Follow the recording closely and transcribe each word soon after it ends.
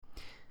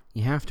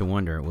You have to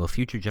wonder, will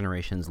future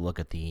generations look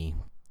at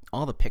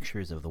all the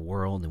pictures of the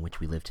world in which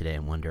we live today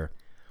and wonder,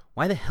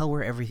 why the hell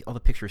were all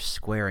the pictures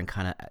square and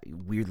kind of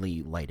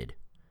weirdly lighted?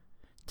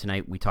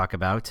 Tonight we talk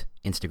about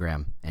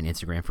Instagram and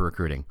Instagram for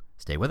recruiting.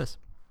 Stay with us.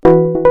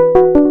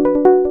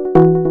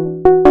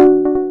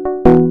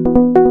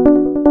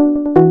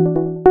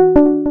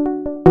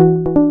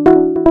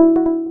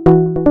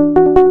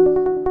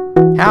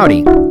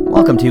 Howdy!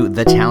 Welcome to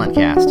The Talent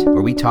Cast,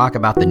 where we talk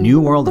about the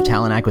new world of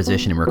talent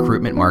acquisition and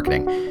recruitment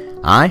marketing.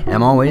 I,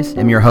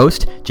 am your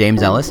host,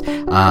 James Ellis.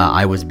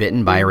 I was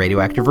bitten by a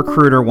radioactive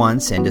recruiter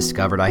once and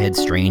discovered I had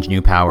strange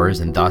new powers,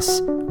 and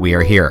thus we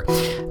are here.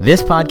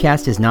 This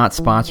podcast is not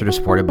sponsored or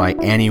supported by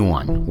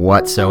anyone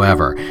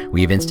whatsoever.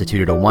 We've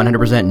instituted a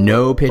 100%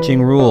 no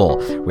pitching rule.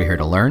 We're here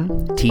to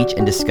learn, teach,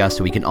 and discuss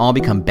so we can all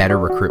become better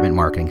recruitment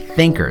marketing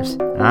thinkers.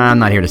 I'm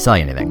not here to sell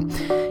you anything.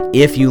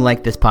 If you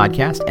like this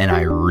podcast, and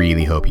I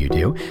really hope you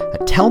do,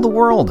 tell the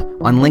world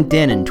on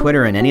LinkedIn and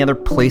Twitter and any other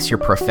place you're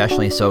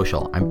professionally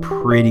social. I'm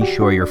pretty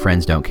sure your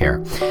friends don't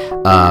care.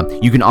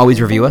 You can always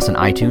review us on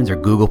iTunes or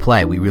Google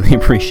Play. We really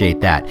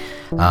appreciate that.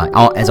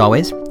 As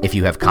always, if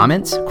you have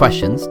comments,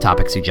 questions,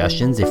 topic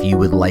suggestions, if you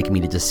would like me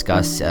to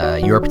discuss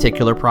your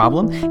particular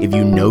problem, if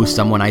you know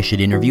someone I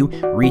should interview,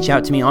 reach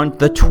out to me on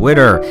the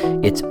Twitter.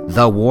 It's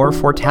The War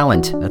for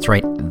Talent. That's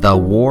right, The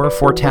War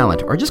for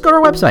Talent. Or just go to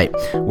our website.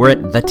 We're at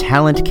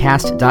thetalentcast.com,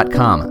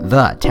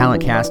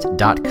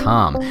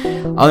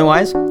 thetalentcast.com.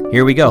 Otherwise,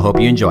 here we go. Hope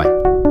you enjoy.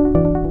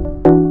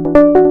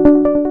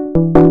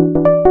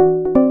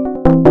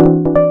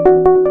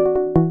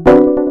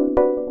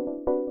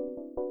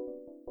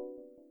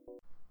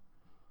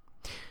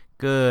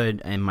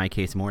 Good, in my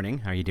case, morning.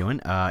 How are you doing?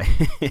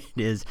 It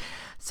is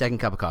second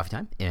cup of coffee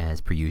time,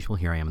 as per usual.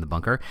 Here I am in the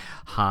bunker,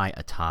 high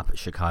atop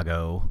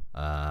Chicago,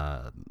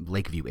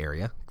 Lakeview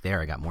area.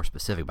 There, I got more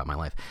specific about my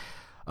life.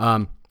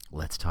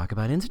 Let's talk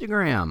about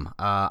Instagram.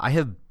 I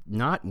have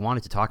not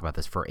wanted to talk about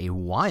this for a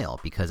while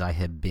because I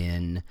have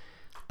been,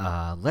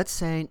 let's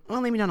say,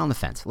 well, maybe not on the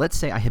fence. Let's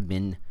say I have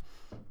been,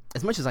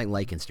 as much as I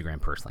like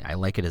Instagram personally, I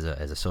like it as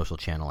a social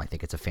channel. I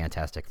think it's a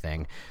fantastic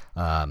thing.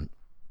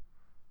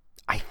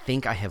 I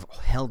think I have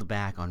held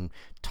back on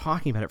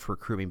talking about it for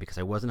recruitment because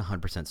I wasn't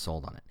 100%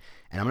 sold on it.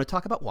 And I'm going to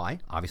talk about why,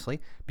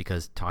 obviously,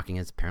 because talking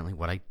is apparently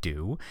what I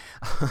do.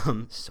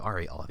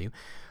 Sorry, all of you.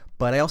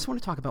 But I also want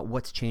to talk about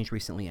what's changed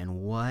recently and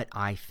what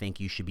I think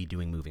you should be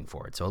doing moving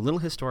forward. So a little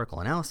historical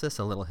analysis,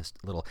 a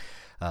little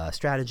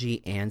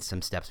strategy, and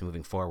some steps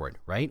moving forward,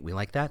 right? We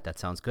like that? That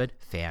sounds good?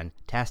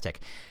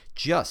 Fantastic.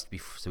 Just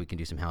before, so we can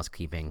do some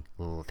housekeeping,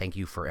 thank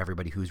you for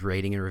everybody who's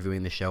rating and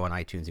reviewing the show on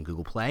iTunes and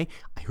Google Play.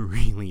 I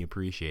really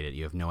appreciate it.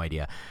 You have no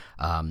idea.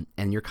 And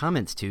your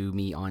comments to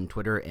me on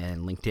Twitter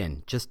and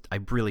LinkedIn. I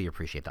really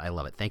appreciate that. I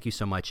love it. Thank you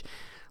so much.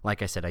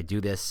 Like I said, I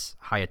do this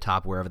high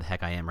atop wherever the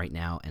heck I am right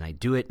now, and I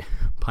do it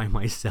by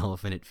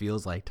myself, and it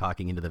feels like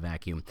talking into the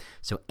vacuum.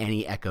 So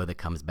any echo that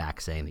comes back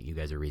saying that you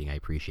guys are reading, I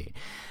appreciate.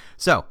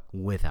 So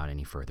without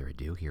any further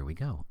ado, here we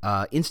go.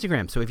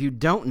 Instagram. So if you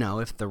don't know,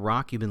 if the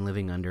rock you've been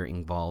living under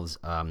involves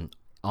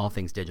all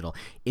things digital,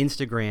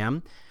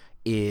 Instagram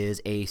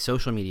is a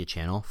social media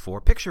channel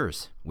for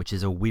pictures, which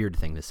is a weird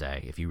thing to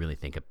say if you really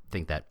think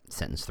that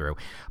sentence through.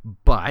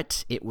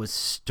 But it was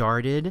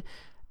started,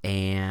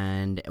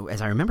 and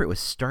as I remember, it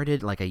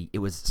started like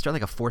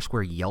a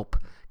Foursquare Yelp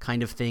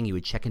kind of thing. You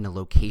would check into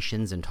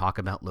locations and talk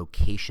about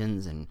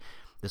locations, and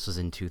this was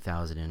in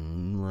 2000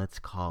 and let's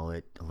call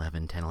it 10,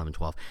 11,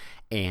 12,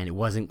 and it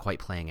wasn't quite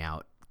playing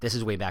out. This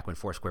is way back when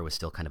Foursquare was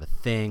still kind of a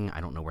thing. I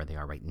don't know where they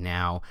are right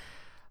now.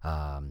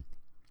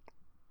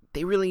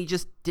 They really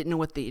just didn't know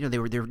what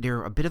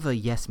they're a bit of a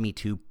yes, me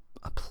too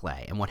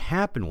play. And what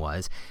happened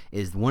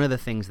is one of the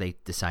things they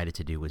decided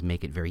to do was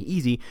make it very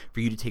easy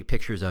for you to take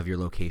pictures of your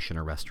location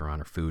or restaurant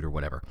or food or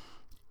whatever.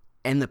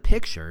 And the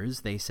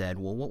pictures, they said,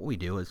 well, what we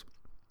do is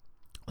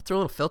let's throw a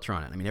little filter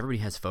on it. I mean,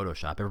 everybody has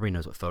Photoshop. Everybody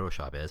knows what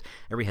Photoshop is.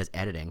 Everybody has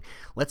editing.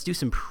 Let's do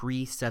some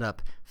pre-set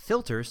up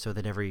filters so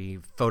that every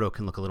photo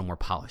can look a little more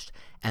polished.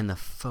 And the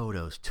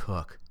photos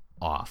took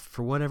off.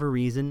 For whatever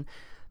reason,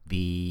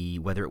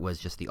 whether it was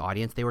just the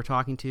audience they were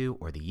talking to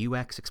or the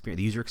UX experience,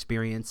 the user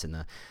experience,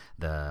 and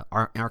the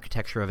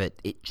architecture of it,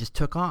 it just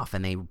took off.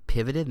 And they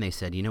pivoted and they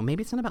said,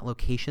 maybe it's not about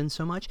location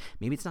so much.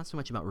 Maybe it's not so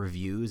much about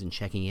reviews and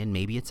checking in.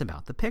 Maybe it's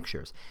about the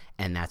pictures.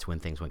 And that's when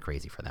things went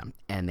crazy for them.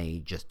 And they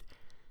just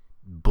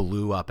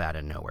blew up out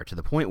of nowhere to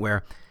the point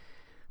where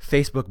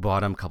Facebook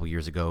bought them a couple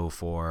years ago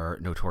for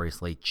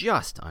notoriously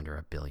just under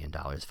 $1 billion,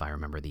 if I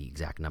remember the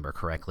exact number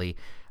correctly,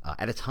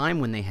 at a time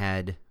when they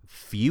had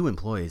few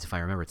employees. If I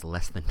remember, it's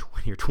less than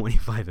 20 or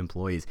 25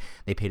 employees.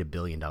 They paid $1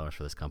 billion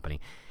for this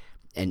company,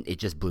 and it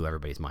just blew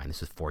everybody's mind.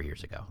 This was 4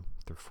 years ago.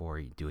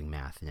 Before doing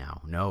math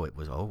now. No, it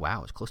was, it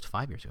was close to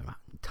 5 years ago.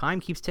 Time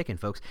keeps ticking,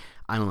 folks.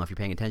 I don't know if you're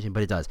paying attention,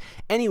 but it does.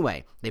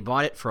 Anyway, they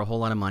bought it for a whole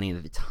lot of money, and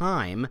at the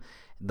time,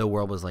 the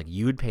world was like,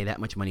 you'd pay that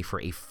much money for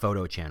a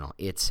photo channel.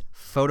 It's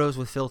photos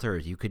with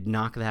filters. You could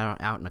knock that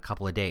out in a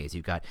couple of days.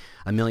 You've got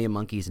a million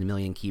monkeys and a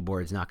million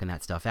keyboards knocking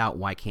that stuff out.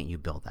 Why can't you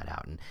build that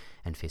out?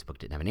 And Facebook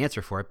didn't have an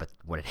answer for it, but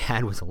what it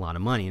had was a lot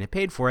of money, and it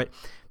paid for it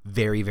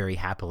very, very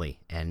happily.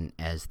 And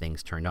as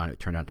things turned on, it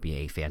turned out to be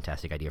a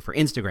fantastic idea for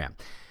Instagram.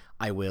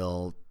 I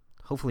will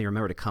hopefully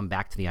remember to come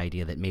back to the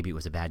idea that maybe it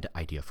was a bad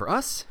idea for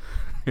us.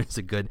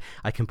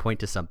 I can point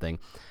to something,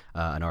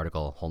 an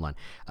article, hold on,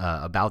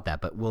 about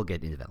that, but we'll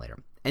get into that later.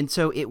 And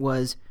so it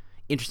was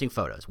interesting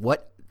photos.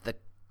 What the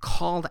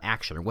call to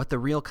action, or what the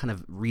real kind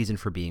of reason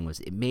for being was,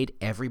 it made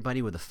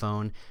everybody with a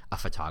phone a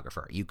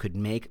photographer. You could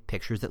make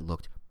pictures that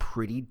looked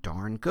pretty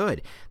darn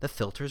good. The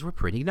filters were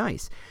pretty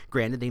nice.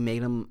 Granted, they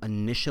made them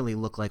initially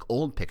look like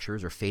old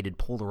pictures or faded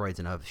Polaroids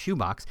in a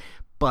shoebox,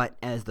 but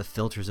as the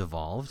filters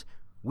evolved,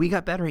 we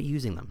got better at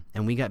using them,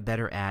 and we got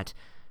better at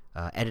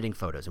editing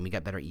photos, and we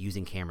got better at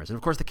using cameras. And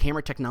of course, the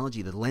camera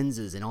technology, the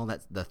lenses, and all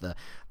that, the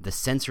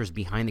sensors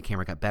behind the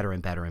camera got better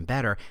and better and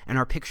better, and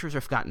our pictures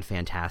have gotten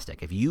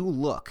fantastic. If you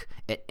look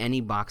at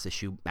any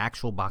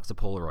actual box of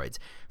Polaroids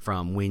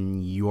from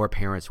when your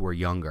parents were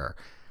younger,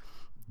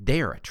 they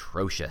are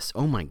atrocious.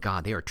 Oh my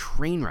God, they are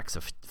train wrecks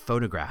of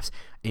photographs.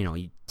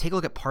 You take a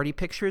look at party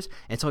pictures,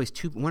 and it's always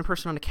one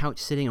person on a couch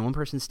sitting and one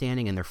person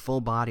standing, and their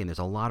full body, and there's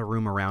a lot of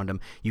room around them.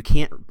 You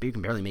can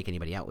barely make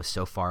anybody out. It was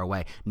so far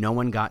away. No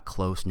one got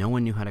close. No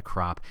one knew how to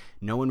crop.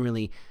 No one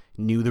really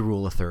knew the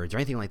rule of thirds or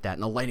anything like that.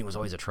 And the lighting was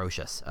always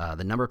atrocious.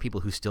 The number of people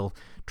who still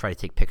try to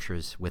take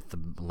pictures with the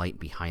light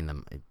behind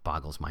them, it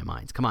boggles my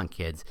mind. Come on,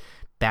 kids.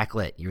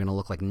 Backlit. You're going to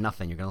look like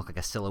nothing. You're going to look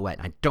like a silhouette.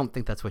 And I don't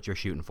think that's what you're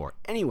shooting for.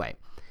 Anyway,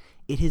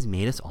 it has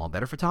made us all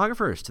better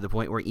photographers, to the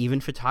point where even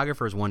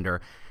photographers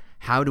wonder,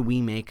 how do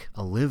we make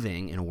a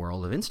living in a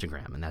world of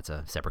Instagram? And that's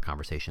a separate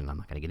conversation. I'm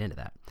not going to get into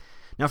that.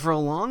 Now, for a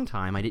long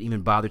time, I didn't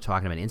even bother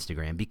talking about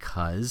Instagram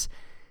because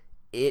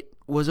it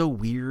was a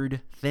weird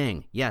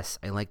thing. Yes,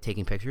 I like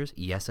taking pictures.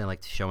 Yes, I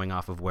like showing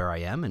off of where I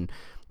am and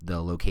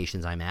the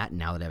locations I'm at.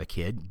 Now that I have a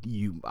kid,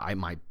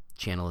 my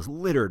channel is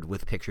littered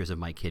with pictures of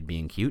my kid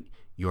being cute.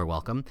 You're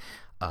welcome.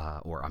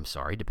 Or I'm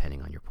sorry,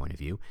 depending on your point of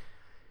view.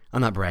 I'm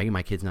not bragging.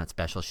 My kid's not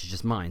special. She's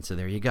just mine. So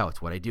there you go.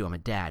 It's what I do. I'm a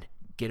dad.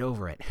 Get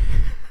over it.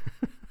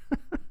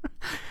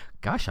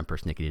 Gosh, I'm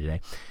persnickety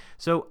today.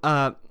 So,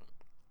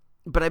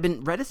 but I've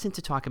been reticent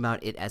to talk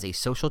about it as a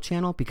social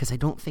channel because I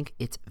don't think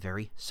it's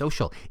very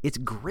social. It's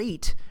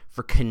great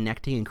for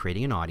connecting and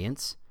creating an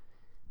audience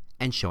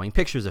and showing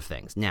pictures of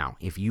things. Now,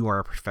 if you are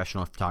a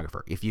professional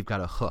photographer, if you've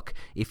got a hook,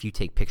 if you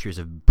take pictures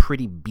of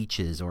pretty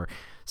beaches or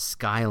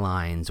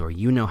skylines, or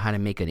you know how to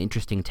make an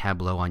interesting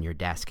tableau on your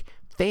desk,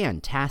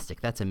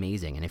 fantastic. That's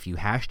amazing. And if you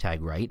hashtag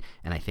right,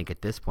 and I think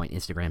at this point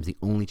Instagram's the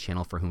only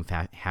channel for whom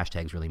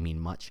hashtags really mean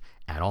much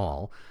at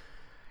all,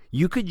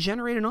 you could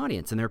generate an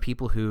audience. And there are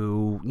people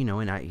who,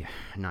 and I,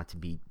 not to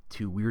be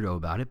too weirdo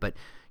about it, but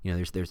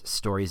there's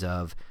stories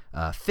of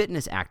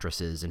fitness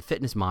actresses and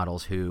fitness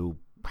models who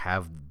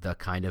have the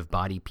kind of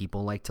body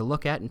people like to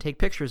look at and take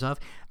pictures of,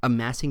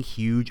 amassing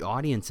huge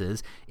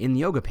audiences in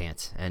yoga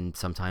pants, and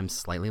sometimes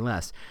slightly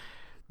less.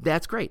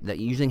 That's great. That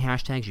using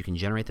hashtags, you can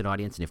generate that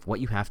audience, and if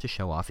what you have to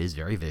show off is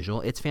very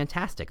visual, it's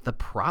fantastic. The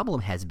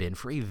problem has been,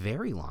 for a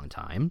very long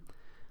time,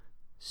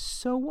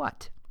 so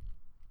what?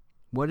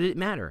 What did it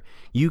matter?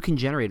 You can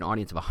generate an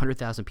audience of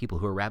 100,000 people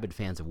who are rabid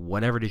fans of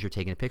whatever it is you're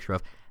taking a picture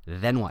of.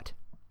 Then what?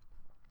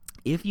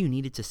 If you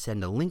needed to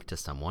send a link to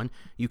someone,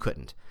 you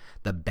couldn't.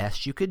 The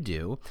best you could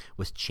do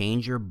was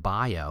change your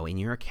bio in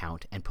your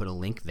account and put a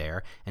link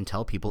there and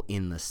tell people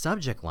in the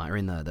subject line, or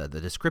in the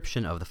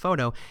description of the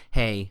photo,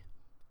 hey,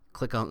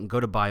 go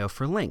to bio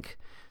for link.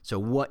 So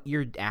what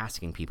you're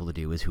asking people to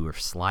do is, who are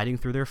sliding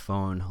through their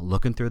phone,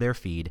 looking through their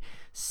feed,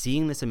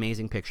 seeing this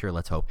amazing picture,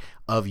 let's hope,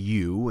 of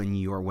you and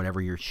your whatever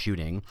you're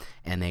shooting,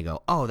 and they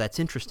go, oh, that's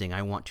interesting.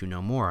 I want to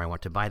know more. I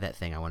want to buy that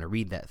thing. I want to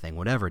read that thing,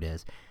 whatever it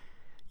is.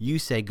 You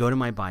say, go to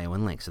my bio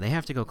and link. So they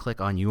have to go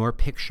click on your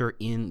picture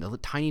in the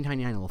tiny,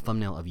 tiny, tiny little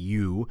thumbnail of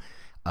you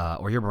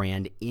or your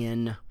brand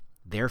in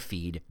their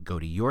feed, go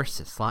to your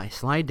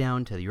slide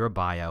down to your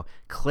bio,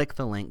 click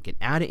the link, get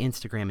out of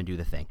Instagram and do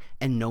the thing.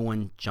 And no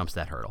one jumps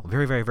that hurdle.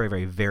 Very, very, very,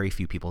 very, very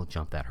few people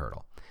jump that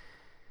hurdle.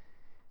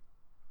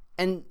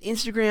 And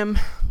Instagram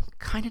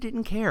kind of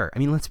didn't care. I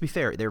mean, let's be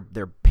fair.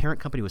 Their parent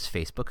company was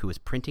Facebook, who was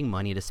printing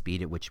money at a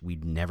speed at which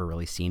we'd never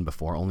really seen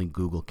before. Only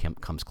Google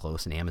comes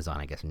close, and Amazon,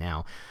 I guess,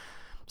 now.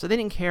 So they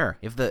didn't care.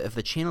 If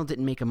the channel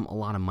didn't make them a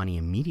lot of money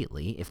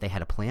immediately, if they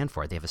had a plan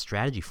for it, they have a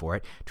strategy for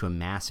it to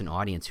amass an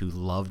audience who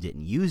loved it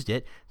and used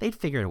it, they'd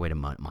figure out a way to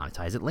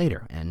monetize it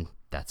later. And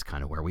that's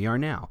kind of where we are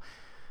now.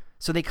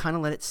 So they kind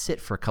of let it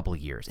sit for a couple of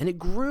years. And it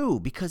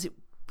grew because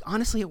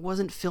honestly, it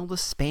wasn't filled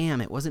with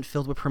spam. It wasn't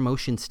filled with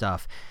promotion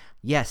stuff.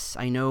 Yes,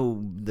 I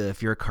know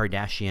if you're a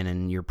Kardashian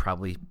and you're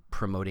probably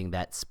promoting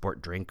that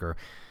sport drink or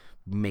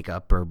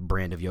makeup or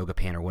brand of yoga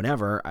pant or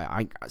whatever,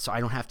 so I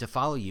don't have to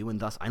follow you, and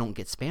thus I don't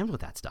get spammed with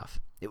that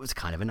stuff. It was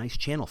kind of a nice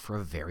channel for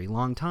a very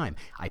long time.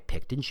 I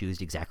picked and chose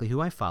exactly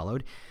who I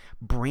followed.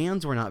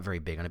 Brands were not very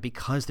big on it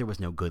because there was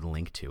no good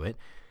link to it.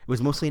 It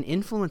was mostly an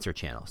influencer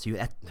channel. So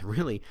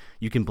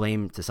you can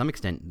blame, to some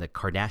extent, the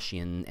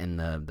Kardashian and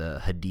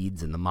the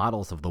Hadids and the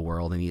models of the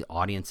world and the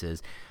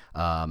audiences.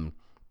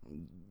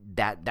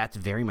 That's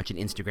very much an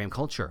Instagram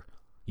culture.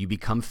 You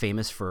become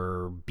famous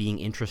for being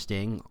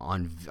interesting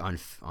on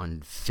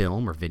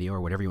film or video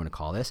or whatever you want to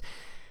call this.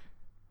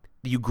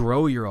 You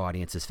grow your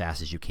audience as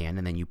fast as you can,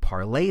 and then you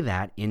parlay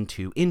that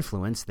into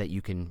influence that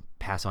you can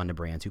pass on to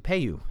brands who pay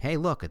you. Hey,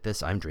 look at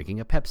this. I'm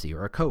drinking a Pepsi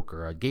or a Coke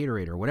or a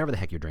Gatorade or whatever the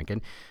heck you're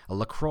drinking, a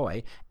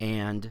LaCroix,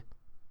 and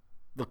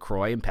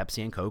LaCroix and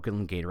Pepsi and Coke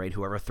and Gatorade,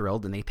 whoever,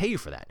 thrilled, and they pay you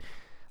for that.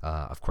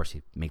 Of course,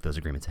 you make those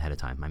agreements ahead of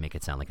time. I make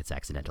it sound like it's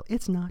accidental.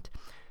 It's not.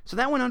 So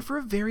that went on for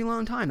a very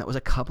long time. That was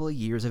a couple of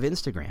years of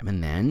Instagram.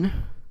 And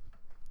then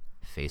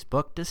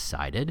Facebook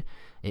decided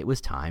it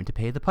was time to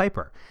pay the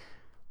piper.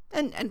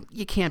 And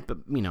you can't,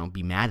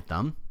 be mad at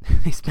them.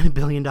 They spent $1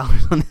 billion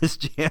on this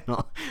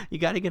channel. You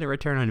got to get a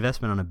return on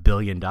investment on $1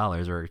 billion,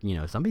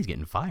 or somebody's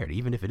getting fired,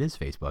 even if it is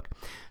Facebook.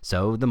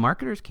 So the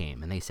marketers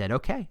came and they said,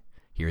 okay,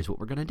 here's what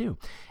we're going to do.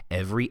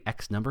 Every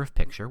X number of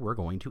picture, we're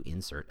going to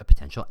insert a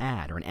potential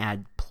ad or an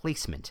ad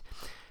placement.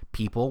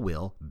 People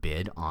will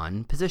bid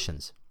on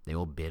positions. They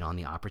will bid on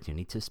the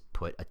opportunity to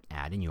put an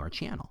ad in your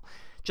channel.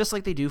 Just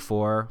like they do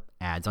for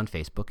ads on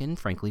Facebook and,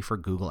 frankly, for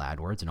Google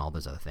AdWords and all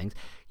those other things.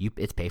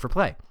 It's pay for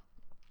play.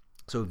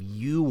 So if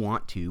you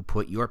want to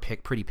put your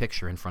pretty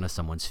picture in front of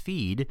someone's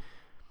feed,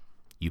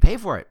 you pay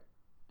for it.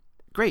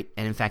 Great.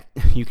 And in fact,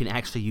 you can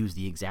actually use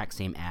the exact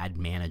same ad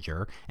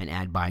manager and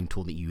ad buying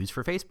tool that you use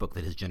for Facebook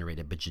that has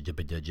generated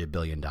 $1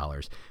 billion.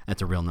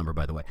 That's a real number,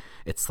 by the way.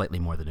 It's slightly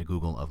more than a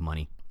Google of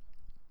money.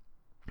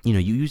 You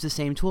use the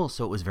same tool,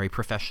 so it was very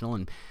professional,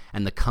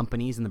 and the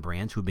companies and the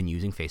brands who have been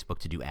using Facebook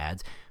to do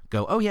ads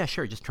go, oh yeah,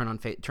 sure, just turn on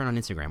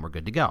Instagram, we're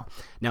good to go.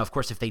 Now, of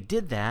course, if they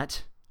did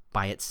that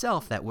by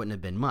itself, that wouldn't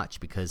have been much,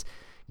 because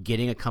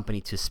getting a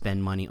company to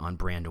spend money on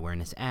brand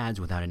awareness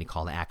ads without any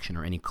call to action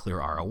or any clear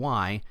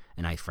ROI,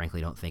 and I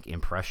frankly don't think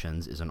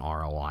impressions is an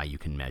ROI you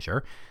can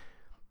measure,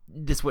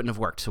 this wouldn't have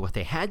worked. So what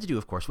they had to do,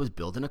 of course, was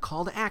build in a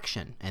call to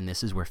action, and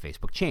this is where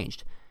Facebook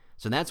changed.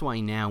 So that's why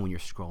now when you're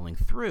scrolling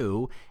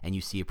through and you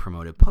see a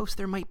promoted post,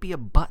 there might be a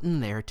button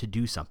there to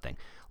do something.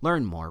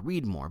 Learn more,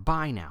 read more,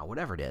 buy now,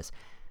 whatever it is.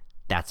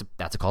 That's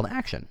a call to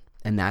action.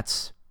 And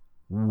that's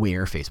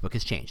where Facebook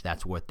has changed.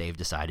 That's what they've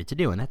decided to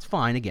do. And that's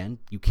fine. Again,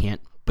 you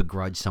can't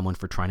begrudge someone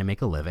for trying to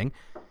make a living.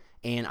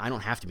 And I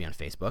don't have to be on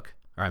Facebook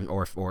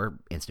or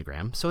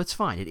Instagram. So it's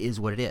fine. It is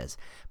what it is.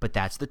 But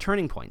that's the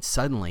turning point.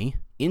 Suddenly,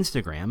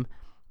 Instagram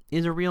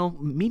is a real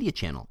media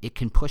channel. It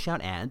can push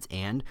out ads,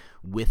 and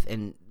with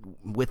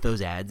those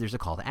ads, there's a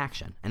call to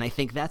action. And I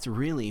think that's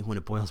really when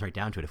it boils right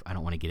down to it. If I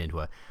don't want to get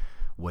into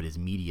what is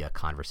media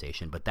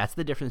conversation, but that's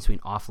the difference between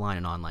offline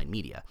and online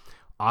media.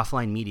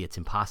 Offline media, it's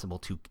impossible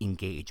to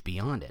engage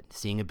beyond it.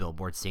 Seeing a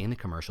billboard, seeing the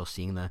commercial,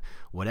 seeing the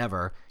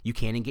whatever, you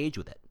can't engage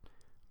with it.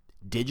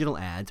 Digital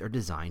ads are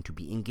designed to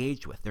be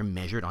engaged with. They're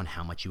measured on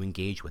how much you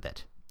engage with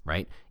it,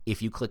 right?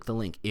 If you click the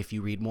link, if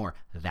you read more,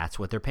 that's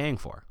what they're paying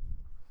for.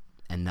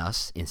 And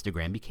thus,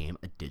 Instagram became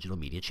a digital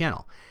media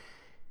channel.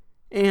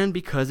 And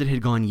because it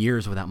had gone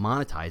years without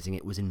monetizing,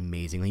 it was an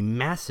amazingly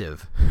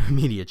massive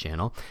media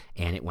channel,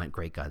 and it went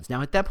great guns.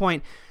 Now, at that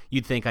point,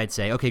 you'd think I'd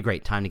say, okay,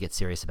 great, time to get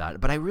serious about it.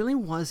 But I really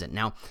wasn't.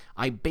 Now,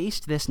 I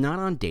based this not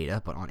on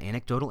data, but on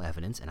anecdotal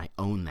evidence, and I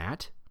own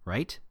that,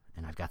 right?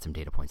 And I've got some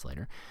data points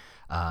later.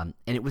 And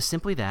it was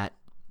simply that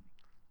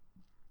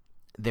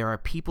there are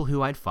people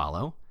who I'd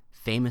follow,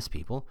 famous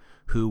people,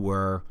 who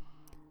were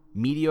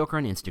mediocre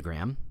on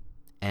Instagram,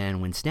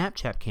 and when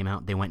Snapchat came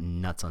out, they went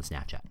nuts on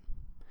Snapchat.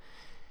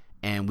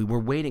 And we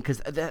were waiting, because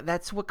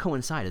that's what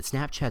coincided.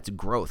 Snapchat's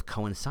growth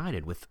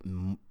coincided with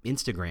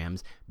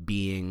Instagram's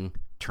being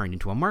turned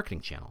into a marketing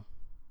channel.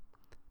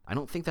 I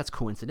don't think that's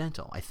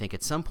coincidental. I think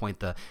at some point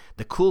the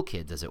cool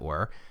kids, as it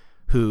were,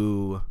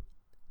 who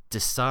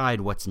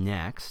decide what's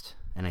next,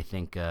 and I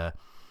think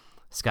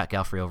Scott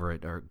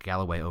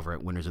Galloway over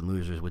at Winners and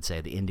Losers would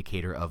say the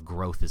indicator of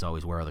growth is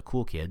always where are the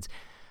cool kids.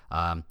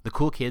 The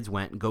cool kids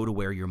go to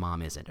where your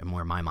mom isn't and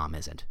where my mom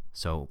isn't.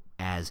 So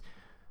as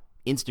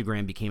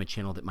Instagram became a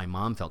channel that my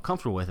mom felt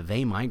comfortable with,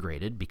 they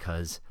migrated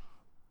because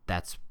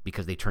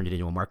they turned it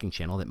into a marketing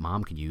channel that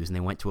mom could use, and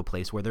they went to a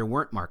place where there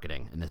weren't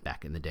marketing. And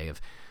back in the day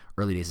of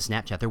early days of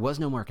Snapchat, there was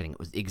no marketing. It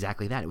was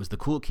exactly that. It was the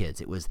cool kids.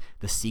 It was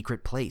the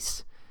secret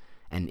place.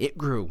 And it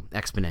grew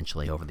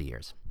exponentially over the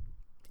years.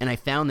 And I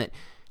found that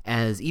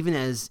even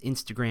as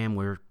Instagram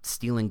were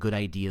stealing good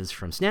ideas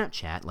from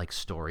Snapchat, like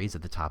stories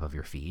at the top of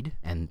your feed,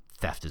 and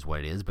theft is what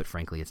it is, but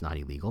frankly it's not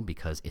illegal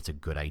because it's a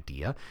good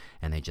idea,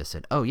 and they just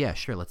said, oh yeah,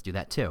 sure, let's do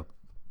that too.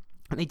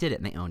 And they did it,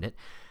 and they owned it.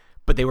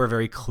 But they were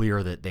very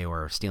clear that they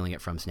were stealing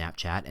it from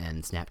Snapchat,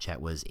 and Snapchat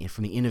was,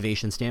 from the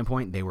innovation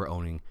standpoint, they were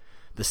owning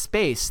the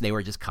space. They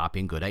were just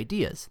copying good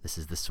ideas. This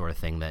is the sort of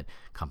thing that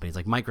companies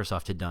like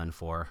Microsoft had done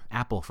for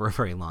Apple for a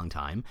very long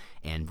time,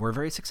 and were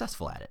very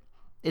successful at it.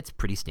 It's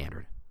pretty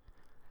standard.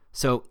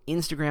 So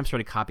Instagram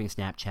started copying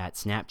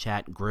Snapchat.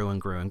 Snapchat grew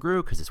and grew and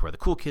grew because it's where the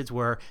cool kids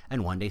were.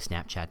 And one day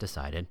Snapchat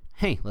decided,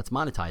 hey, let's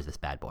monetize this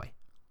bad boy.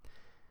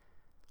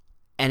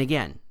 And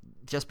again,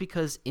 just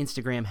because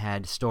Instagram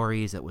had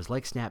stories that was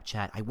like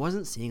Snapchat, I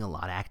wasn't seeing a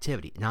lot of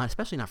activity,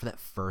 especially not for that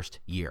first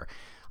year.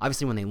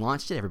 Obviously, when they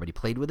launched it, everybody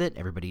played with it.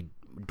 Everybody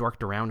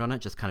dorked around on it,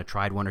 just kind of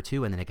tried one or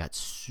two, and then it got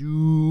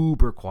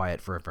super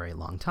quiet for a very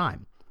long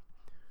time.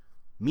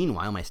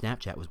 Meanwhile, my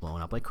Snapchat was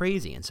blowing up like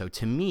crazy. And so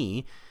to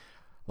me,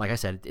 like I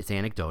said, it's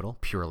anecdotal,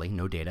 purely,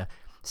 no data.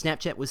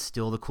 Snapchat was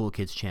still the cool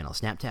kids channel.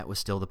 Snapchat was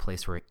still the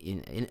place where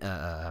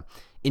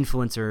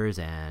influencers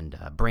and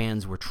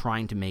brands were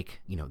trying to make,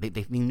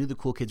 they knew the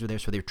cool kids were there,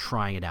 so they were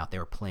trying it out. They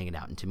were playing it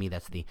out. And to me,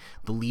 that's the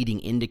leading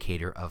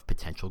indicator of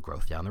potential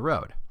growth down the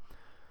road.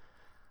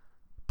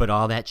 But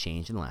all that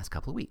changed in the last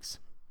couple of weeks.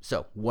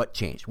 So what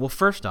changed? Well,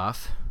 first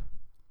off,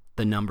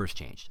 the numbers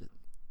changed.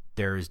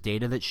 There's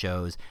data that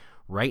shows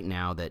right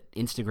now that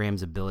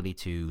Instagram's ability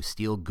to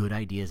steal good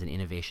ideas and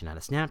innovation out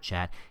of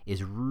Snapchat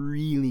is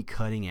really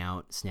cutting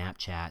out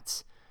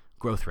Snapchat's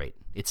growth rate.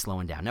 It's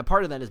slowing down. Now,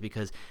 part of that is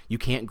because you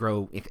can't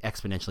grow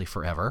exponentially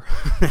forever.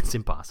 That's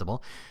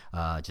impossible.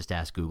 Just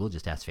ask Google,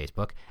 just ask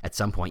Facebook. At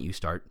some point, you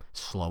start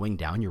slowing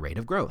down your rate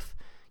of growth.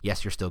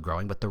 Yes, you're still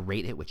growing, but the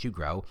rate at which you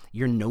grow,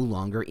 you're no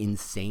longer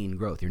insane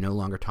growth. You're no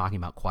longer talking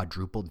about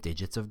quadruple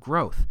digits of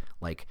growth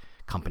like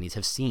companies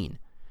have seen.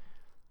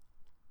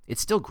 It's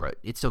still good.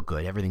 It's still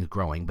good. Everything's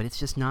growing, but it's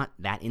just not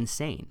that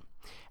insane.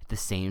 At the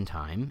same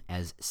time,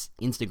 as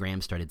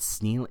Instagram started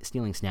stealing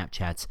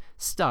Snapchat's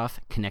stuff,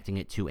 connecting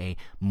it to a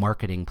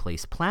marketing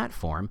place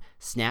platform,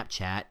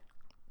 Snapchat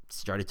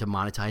started to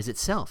monetize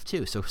itself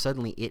too. So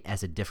suddenly it,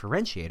 as a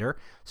differentiator,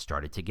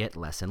 started to get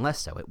less and less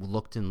so. It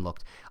looked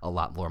a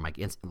lot more like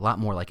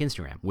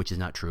Instagram, which is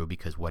not true,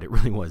 because what it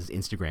really was,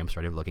 Instagram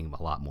started looking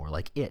a lot more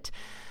like it.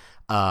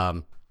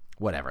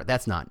 Whatever,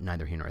 that's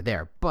neither here nor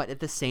there. But at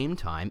the same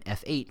time,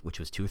 F8, which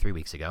was 2 or 3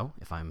 weeks ago,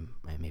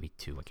 maybe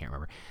 2, I can't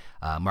remember,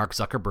 Mark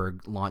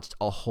Zuckerberg launched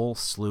a whole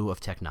slew of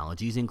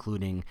technologies,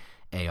 including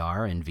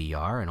AR and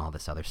VR and all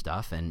this other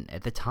stuff. And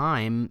at the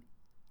time,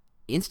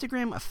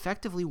 Instagram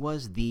effectively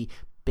was the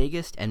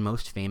biggest and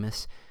most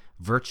famous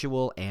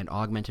virtual and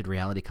augmented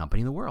reality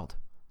company in the world.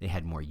 They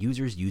had more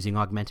users using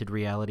augmented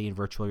reality and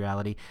virtual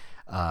reality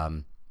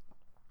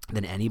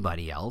than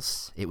anybody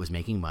else. It was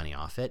making money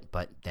off it,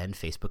 but then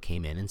Facebook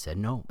came in and said,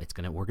 no,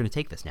 we're gonna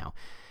take this now.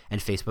 And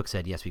Facebook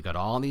said, yes, we've got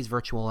all these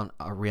virtual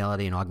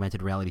reality and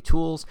augmented reality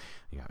tools.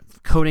 You got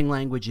coding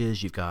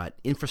languages, you've got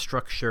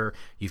infrastructure,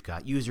 you've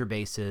got user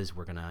bases.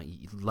 We're gonna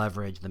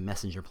leverage the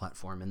Messenger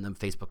platform and the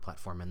Facebook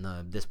platform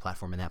and this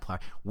platform and that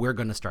platform. We're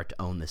gonna start to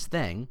own this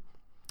thing,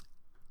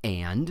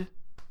 and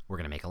we're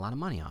gonna make a lot of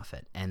money off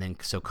it. And then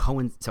so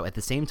at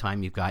the same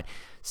time, you've got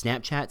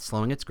Snapchat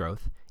slowing its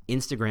growth,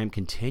 Instagram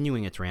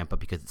continuing its ramp up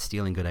because it's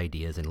stealing good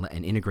ideas and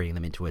integrating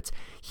them into its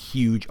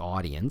huge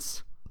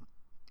audience.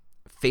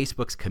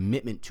 Facebook's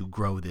commitment to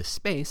grow this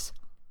space.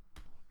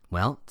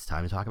 Well, it's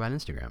time to talk about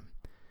Instagram.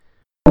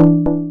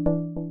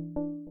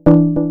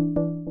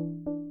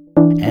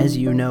 As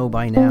you know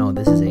by now,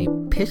 this is a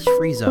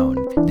pitch-free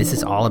zone. This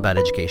is all about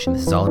education.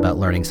 This is all about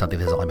learning something.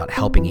 This is all about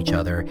helping each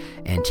other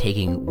and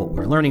taking what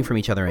we're learning from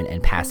each other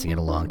and passing it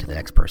along to the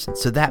next person.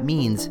 So that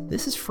means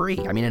this is free.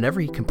 I mean, in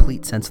every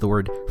complete sense of the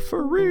word,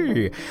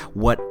 free.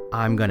 What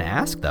I'm going to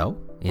ask, though,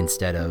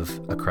 instead of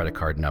a credit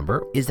card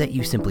number, is that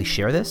you simply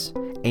share this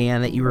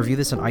and that you review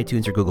this on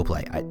iTunes or Google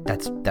Play.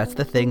 That's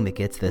the thing that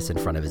gets this in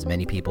front of as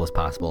many people as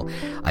possible.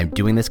 I'm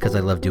doing this because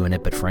I love doing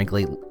it, but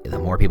frankly, the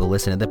more people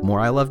listen to it, the more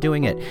I love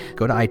doing it.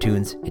 Go to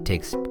iTunes. It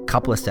takes a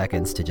couple of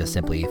seconds to just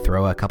simply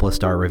throw a couple of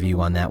star review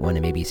on that one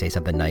and maybe say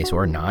something nice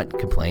or not.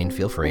 Complain,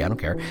 feel free. I don't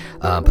care.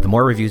 But the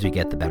more reviews we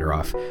get, the better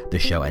off the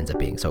show ends up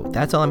being. So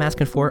that's all I'm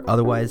asking for.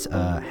 Otherwise,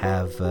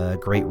 have a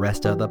great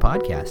rest of the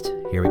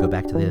podcast. Here we go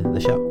back to the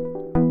show.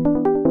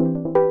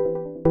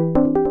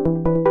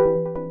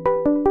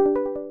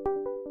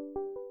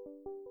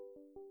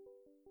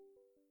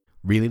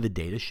 Really, the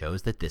data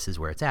shows that this is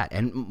where it's at.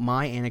 And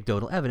my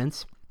anecdotal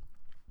evidence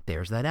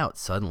bears that out.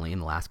 Suddenly, in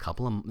the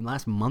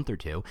last month or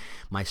two,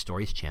 my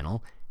stories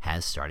channel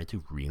has started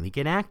to really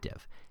get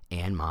active.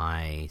 And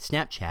my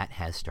Snapchat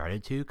has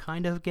started to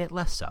kind of get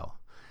less so.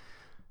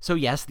 So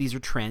yes, these are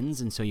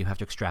trends, and so you have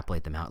to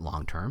extrapolate them out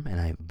long term.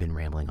 And I've been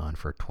rambling on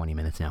for 20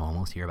 minutes now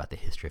almost here about the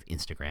history of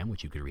Instagram,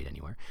 which you could read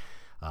anywhere.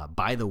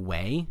 By the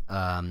way,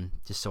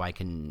 just so I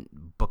can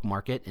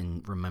bookmark it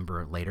and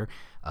remember later,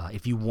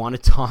 if you want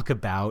to talk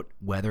about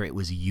whether it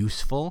was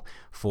useful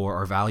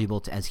or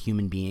valuable as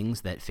human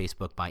beings that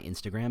Facebook buy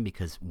Instagram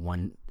because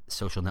one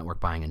social network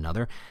buying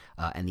another,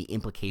 and the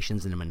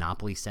implications in a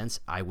monopoly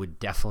sense, I would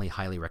definitely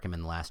highly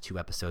recommend the last 2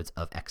 episodes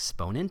of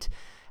Exponent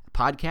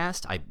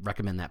podcast. I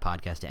recommend that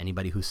podcast to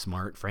anybody who's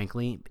smart,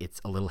 frankly. It's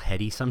a little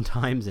heady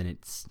sometimes, and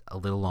it's a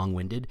little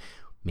long-winded.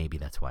 Maybe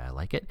that's why I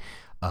like it.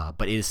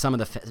 But it is some of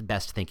the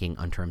best thinking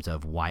in terms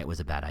of why it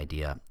was a bad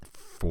idea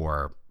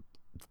for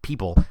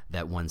people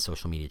that one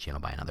social media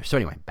channel by another. So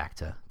anyway, back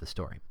to the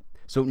story.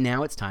 So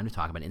now it's time to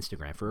talk about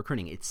Instagram for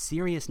recruiting. It's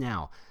serious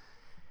now.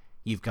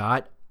 You've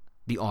got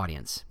the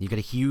audience. You've got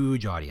a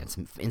huge audience.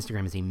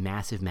 Instagram is a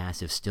massive,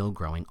 massive, still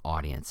growing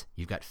audience.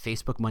 You've got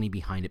Facebook money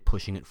behind it,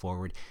 pushing it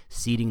forward,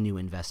 seeding new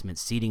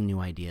investments, seeding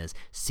new ideas,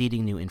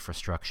 seeding new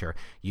infrastructure.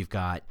 You've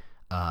got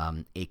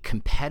a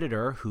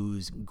competitor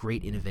whose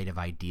great innovative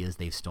ideas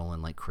they've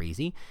stolen like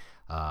crazy.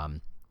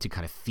 to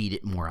kind of feed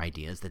it more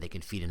ideas that they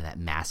can feed into that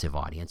massive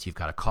audience. You've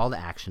got a call to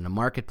action, a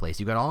marketplace.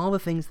 You've got all the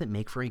things that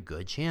make for a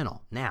good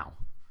channel. Now,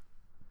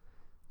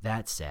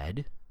 that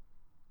said,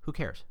 who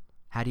cares?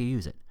 How do you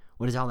use it?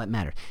 What does all that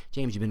matter?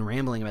 James, you've been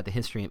rambling about the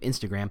history of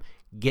Instagram.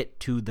 Get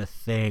to the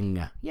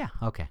thing. Yeah,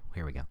 okay,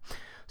 here we go.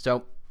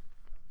 So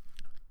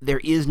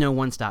there is no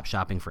one-stop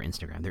shopping for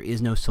Instagram. There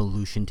is no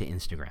solution to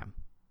Instagram.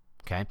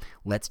 Okay,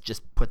 let's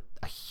just put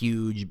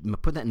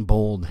that in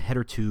bold,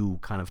 header to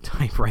kind of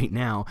type right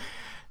now.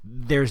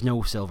 There's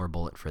no silver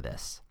bullet for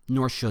this,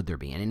 nor should there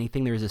be. And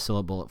anything there is a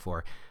silver bullet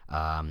for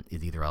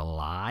is either a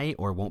lie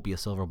or won't be a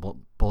silver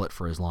bullet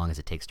for as long as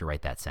it takes to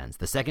write that sentence.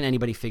 The second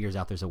anybody figures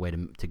out there's a way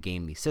to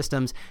game these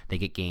systems, they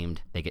get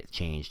gamed, they get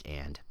changed,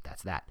 and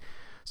that's that.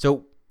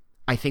 So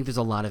I think there's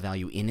a lot of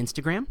value in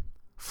Instagram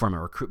from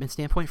a recruitment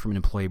standpoint, from an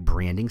employee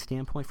branding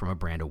standpoint, from a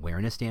brand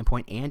awareness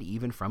standpoint, and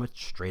even from a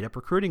straight-up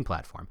recruiting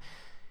platform.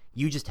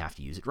 You just have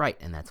to use it right,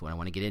 and that's what I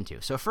want to get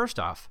into. So first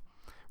off,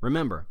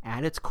 remember,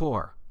 at its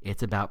core,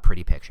 it's about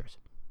pretty pictures.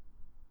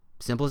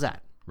 Simple as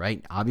that,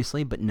 right?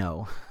 Obviously, but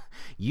no.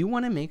 You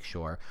want to make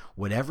sure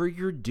whatever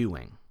you're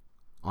doing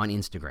on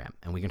Instagram,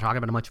 and we can talk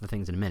about a bunch of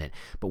things in a minute,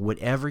 but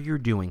whatever you're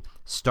doing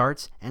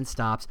starts and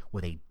stops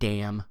with a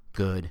damn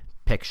good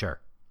picture.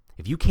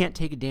 If you can't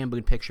take a damn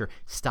good picture,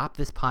 stop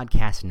this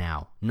podcast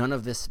now. None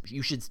of this,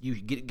 you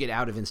get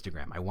out of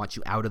Instagram. I want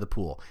you out of the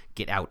pool.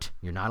 Get out.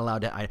 You're not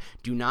allowed to,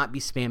 do not be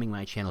spamming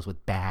my channels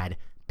with bad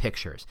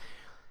pictures.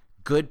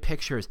 Good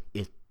pictures,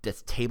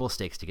 that's table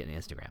stakes to get in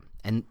Instagram.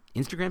 And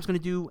Instagram's going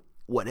to do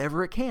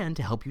whatever it can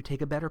to help you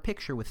take a better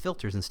picture with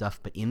filters and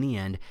stuff, but in the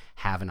end,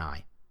 have an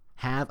eye.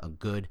 Have a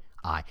good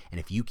eye. And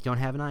if you don't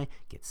have an eye,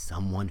 get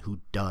someone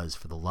who does,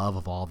 for the love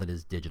of all that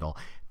is digital.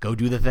 Go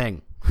do the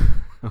thing.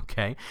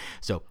 Okay?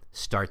 So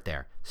start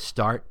there.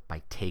 Start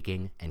by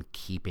taking and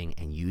keeping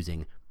and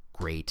using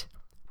great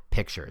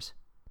pictures,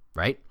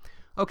 right?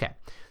 Okay,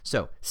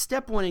 so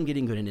step one in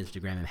getting good in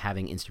Instagram and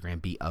having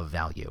Instagram be of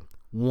value.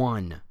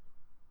 1,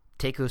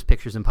 take those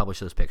pictures and publish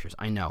those pictures.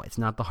 I know, it's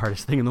not the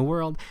hardest thing in the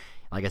world.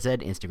 Like I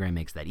said, Instagram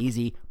makes that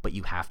easy, but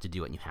you have to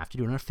do it, and you have to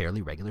do it on a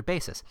fairly regular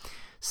basis.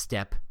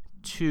 Step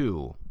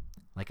 2,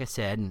 like I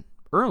said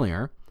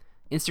earlier,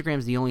 Instagram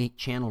is the only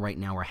channel right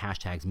now where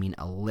hashtags mean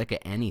a lick of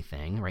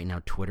anything. Right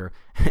now, Twitter,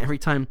 every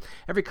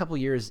couple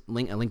years,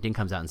 LinkedIn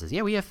comes out and says,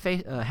 yeah, we have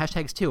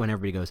hashtags too, and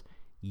everybody goes,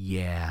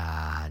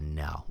 yeah,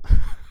 no.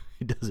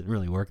 It doesn't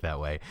really work that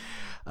way.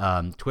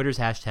 Twitter's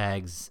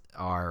hashtags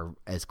are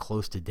as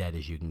close to dead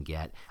as you can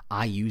get.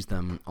 I use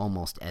them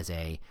almost as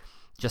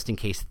just in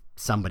case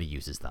somebody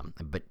uses them.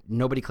 But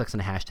nobody clicks on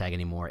a hashtag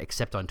anymore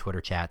except on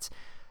Twitter chats.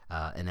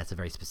 And that's a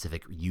very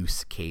specific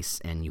use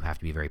case, and you have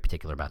to be very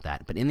particular about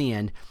that. But in the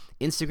end,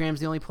 Instagram's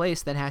the only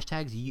place that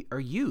hashtags are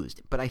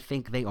used. But I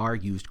think they are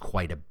used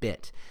quite a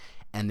bit.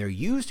 And they're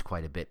used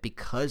quite a bit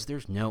because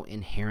there's no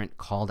inherent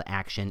call to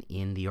action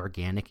in the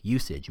organic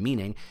usage,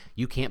 meaning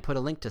you can't put a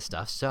link to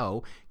stuff,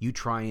 so you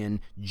try and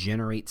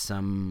generate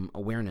some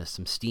awareness,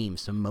 some steam,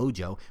 some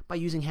mojo by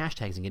using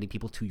hashtags and getting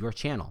people to your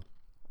channel.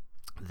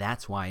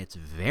 That's why it's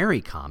very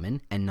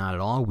common and not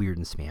at all weird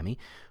and spammy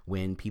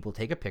when people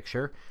take a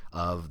picture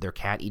of their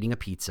cat eating a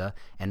pizza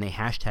and they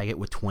hashtag it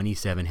with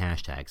 27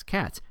 hashtags.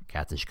 Cats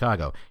in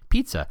Chicago.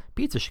 Pizza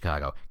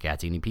Chicago.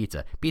 Cats eating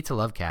pizza. Pizza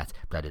love cats.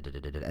 Blah, blah, blah,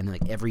 blah, blah, and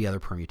like every other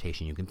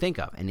permutation you can think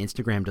of. And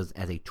Instagram does,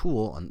 as a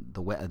tool on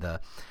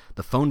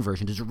the phone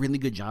version, does a really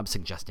good job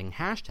suggesting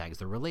hashtags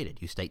that are related.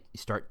 You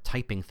start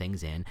typing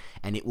things in,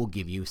 and it will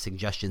give you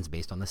suggestions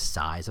based on the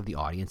size of the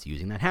audience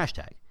using that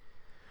hashtag.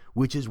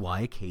 Which is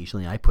why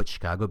occasionally I put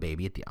Chicago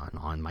Baby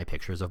on my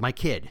pictures of my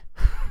kid.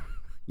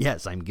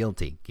 Yes, I'm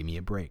guilty. Give me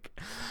a break.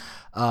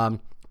 But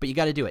you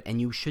got to do it. And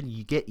you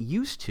get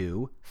used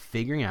to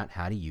figuring out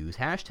how to use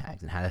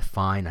hashtags and how to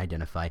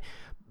identify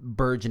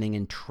burgeoning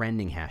and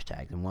trending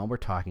hashtags. And while we're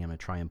talking, I'm going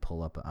to try and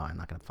pull up. I'm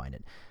not going to find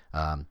it.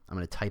 I'm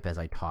going to type as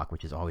I talk,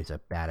 which is always a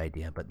bad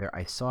idea. But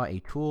I saw a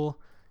tool,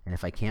 and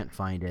if I can't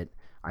find it,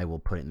 I will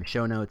put it in the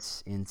show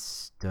notes.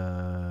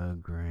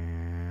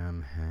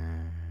 Instagram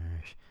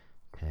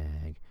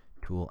hashtag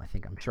tool.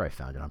 I'm sure I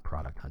found it on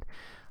Product Hunt.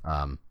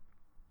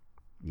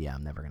 Yeah,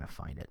 I'm never going to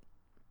find it.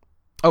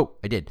 Oh,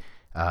 I did.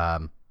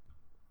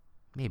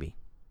 Maybe.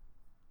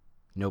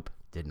 Nope,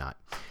 did not.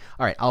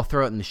 All right, I'll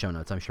throw it in the show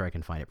notes. I'm sure I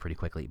can find it pretty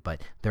quickly.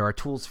 But there are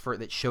tools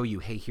that show you,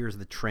 hey, here's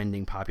the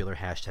trending popular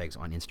hashtags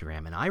on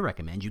Instagram. And I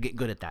recommend you get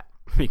good at that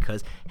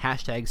because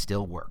hashtags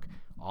still work.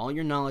 All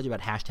your knowledge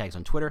about hashtags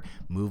on Twitter,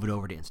 move it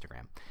over to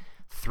Instagram.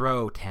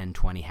 Throw 10,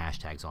 20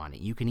 hashtags on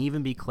it. You can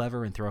even be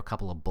clever and throw a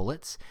couple of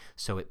bullets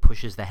so it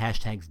pushes the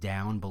hashtags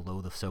down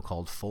below the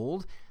so-called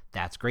fold.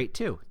 That's great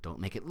too. Don't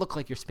make it look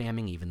like you're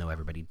spamming, even though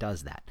everybody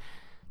does that.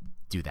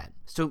 Do that.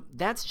 So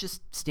that's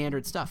just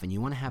standard stuff, and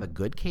you want to have a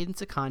good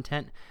cadence of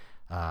content.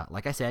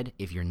 Like I said,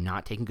 if you're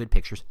not taking good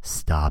pictures,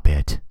 stop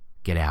it.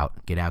 Get out.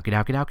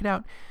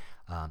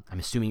 I'm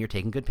assuming you're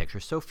taking good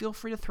pictures, so feel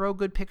free to throw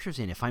good pictures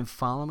in. If I'm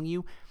following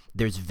you,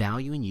 there's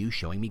value in you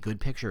showing me good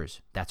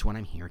pictures. That's what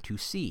I'm here to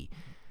see.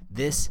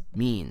 This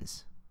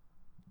means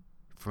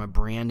from a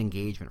brand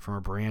engagement, from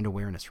a brand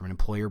awareness, from an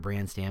employer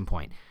brand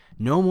standpoint.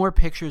 No more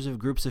pictures of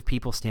groups of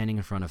people standing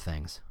in front of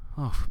things.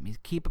 Oh,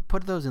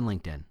 put those in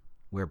LinkedIn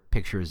where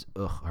pictures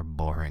are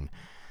boring.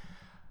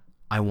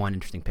 I want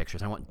interesting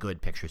pictures. I want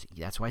good pictures.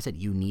 That's why I said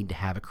you need to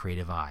have a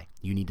creative eye.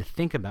 You need to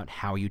think about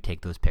how you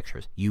take those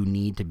pictures. You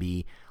need to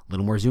be a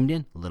little more zoomed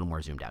in, a little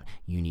more zoomed out.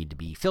 You need to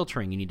be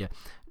filtering. You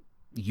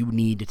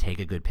need to take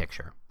a good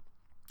picture.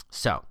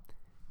 So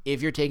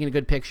if you're taking a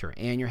good picture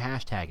and you're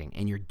hashtagging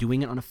and you're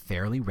doing it on a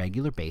fairly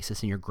regular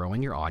basis and you're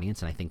growing your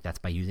audience, and I think that's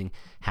by using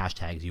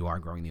hashtags you are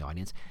growing the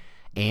audience.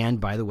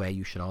 And by the way,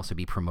 you should also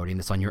be promoting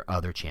this on your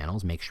other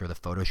channels. Make sure the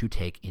photos you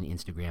take in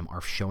Instagram are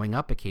showing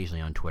up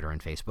occasionally on Twitter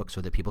and Facebook so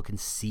that people can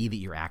see that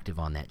you're active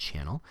on that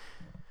channel.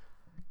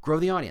 Grow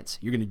the audience.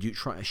 You're going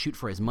to shoot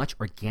for as much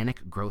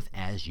organic growth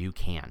as you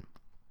can.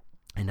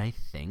 And I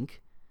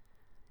think,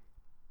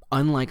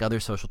 unlike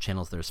other social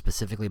channels that are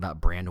specifically about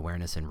brand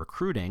awareness and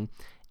recruiting,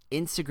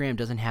 Instagram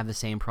doesn't have the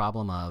same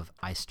problem of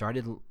I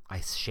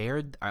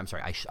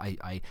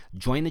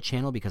joined the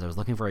channel because I was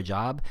looking for a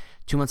job.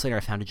 2 months later, I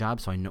found a job,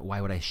 so I know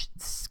why would I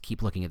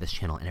keep looking at this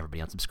channel and everybody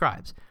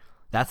unsubscribes.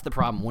 That's the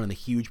problem. One of the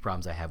huge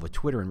problems I have with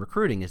Twitter and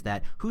recruiting is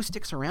that who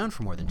sticks around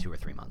for more than 2 or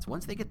 3 months?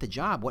 Once they get the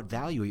job, what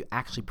value are you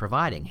actually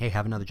providing? Hey,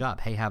 have another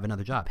job. Hey, have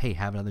another job. Hey,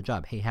 have another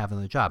job. Hey, have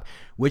another job.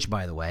 Which,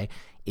 by the way,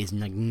 is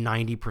like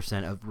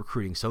 90% of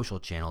recruiting social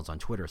channels on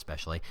Twitter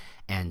especially.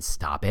 And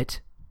stop it.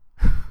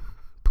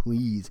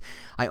 Please.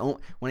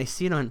 When I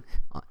see it on,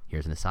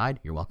 here's an aside,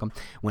 you're welcome.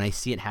 When I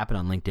see it happen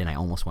on LinkedIn, I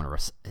almost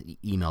want to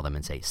email them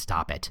and say,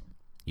 stop it.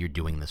 You're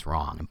doing this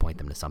wrong, and point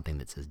them to something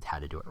that says how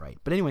to do it right.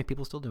 But anyway,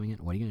 people are still doing it.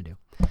 What are you going to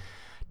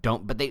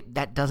do?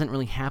 That doesn't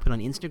really happen on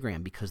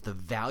Instagram because the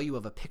value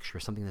of a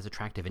picture, something that's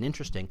attractive and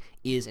interesting,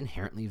 is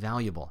inherently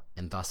valuable.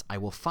 And thus, I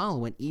will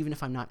follow it even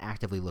if I'm not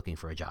actively looking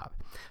for a job.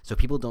 So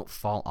people don't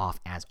fall off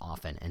as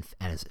often and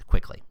as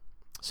quickly.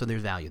 So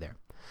there's value there.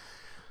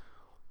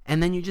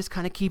 And then you just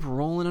kind of keep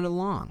rolling it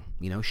along.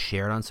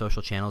 Share it on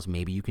social channels.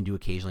 Maybe you can do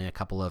occasionally a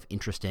couple of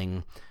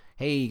interesting,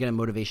 hey, you got a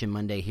Motivation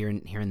Monday here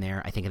and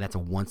there. I think that's a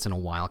once in a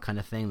while kind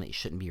of thing.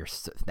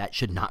 That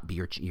should not be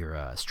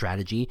your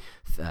strategy.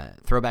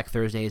 Throwback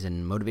Thursdays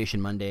and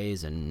Motivation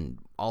Mondays and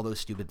all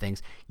those stupid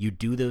things. You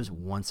do those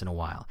once in a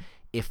while.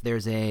 If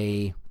there's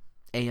a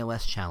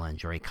ALS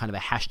challenge or a kind of a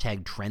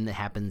hashtag trend that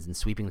happens in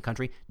sweeping the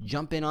country,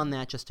 jump in on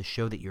that just to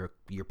show that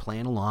you're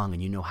playing along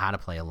and you know how to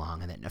play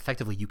along and that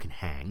effectively you can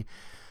hang.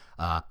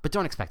 But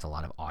don't expect a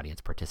lot of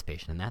audience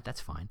participation in that. That's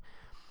fine.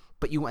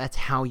 But that's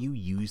how you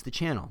use the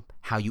channel.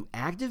 How you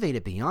activate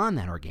it beyond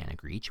that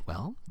organic reach,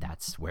 well,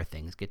 that's where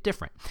things get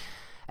different.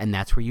 And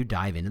that's where you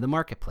dive into the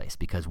marketplace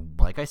because,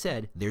 like I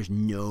said, there's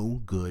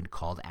no good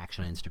call to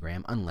action on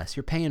Instagram unless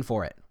you're paying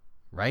for it,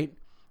 right?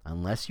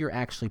 Unless you're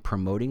actually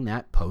promoting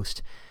that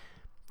post,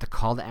 the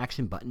call to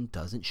action button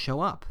doesn't show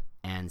up.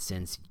 And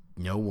since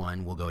no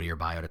one will go to your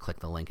bio to click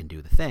the link and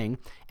do the thing,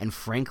 and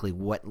frankly,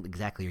 what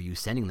exactly are you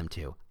sending them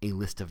to? A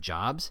list of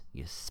jobs?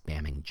 You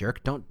spamming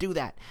jerk. Don't do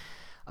that.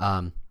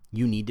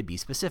 You need to be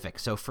specific.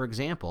 So, for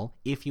example,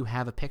 if you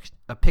have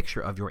a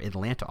picture of your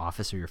Atlanta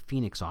office or your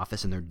Phoenix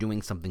office and they're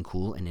doing something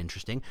cool and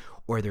interesting,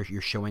 or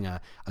you're showing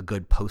a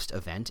good post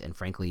event, and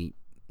frankly,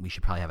 we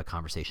should probably have a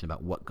conversation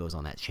about what goes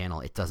on that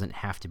channel. It doesn't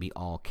have to be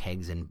all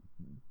kegs and,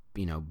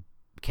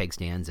 keg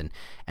stands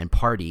and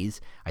parties.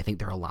 I think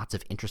there are lots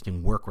of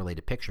interesting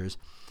work-related pictures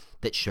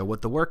that show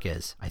what the work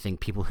is. I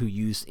think people who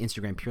use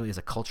Instagram purely as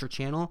a culture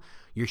channel,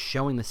 you're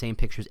showing the same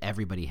pictures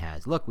everybody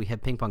has. Look, we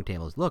have ping pong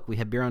tables. Look, we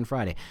have beer on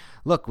Friday.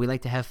 Look, we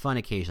like to have fun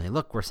occasionally.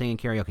 Look, we're singing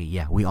karaoke.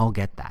 Yeah, we all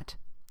get that.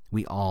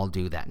 We all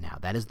do that now.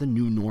 That is the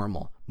new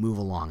normal. Move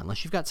along.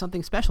 Unless you've got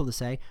something special to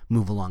say,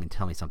 move along and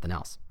tell me something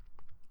else.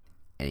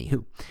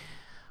 Anywho,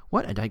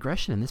 what a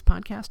digression in this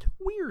podcast.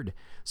 Weird.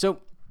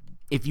 So,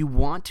 if you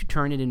want to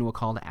turn it into a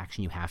call to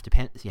action, you have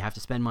to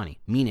spend money,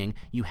 meaning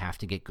you have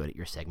to get good at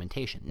your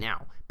segmentation.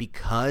 Now,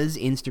 because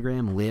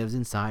Instagram lives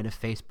inside of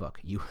Facebook,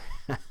 you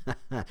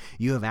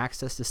have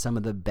access to some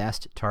of the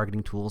best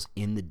targeting tools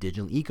in the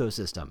digital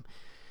ecosystem.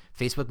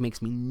 Facebook makes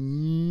me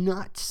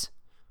nuts,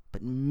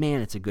 but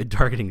man, it's a good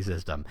targeting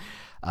system.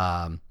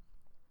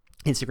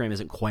 Instagram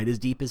isn't quite as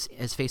deep as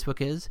Facebook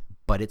is,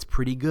 but it's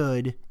pretty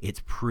good.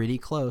 It's pretty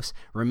close.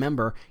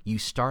 Remember, you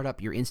start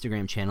up your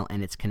Instagram channel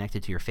and it's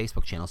connected to your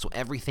Facebook channel. So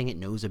everything it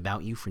knows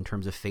about you in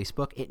terms of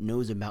Facebook, it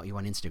knows about you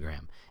on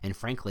Instagram. And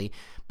frankly,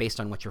 based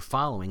on what you're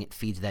following, it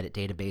feeds that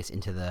database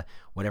into the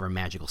whatever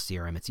magical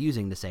CRM it's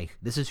using to say,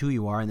 this is who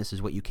you are and this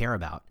is what you care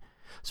about.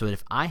 So that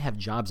if I have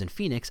jobs in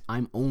Phoenix,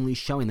 I'm only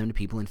showing them to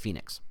people in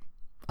Phoenix.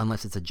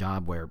 Unless it's a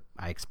job where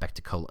I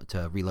expect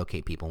to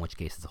relocate people, in which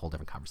case it's a whole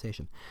different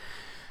conversation.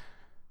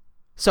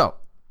 So,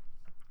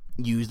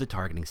 use the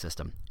targeting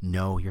system.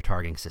 Know your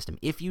targeting system.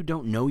 If you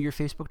don't know your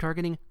Facebook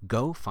targeting,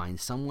 go find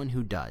someone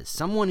who does.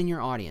 Someone in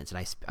your audience, and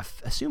I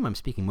assume I'm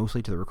speaking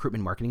mostly to the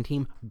recruitment marketing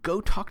team, go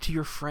talk to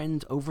your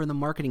friends over the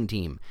marketing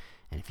team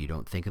and if you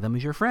don't think of them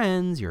as your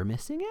friends, you're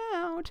missing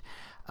out.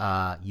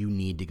 You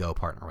need to go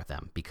partner with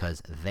them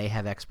because they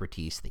have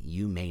expertise that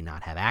you may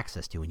not have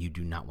access to, and you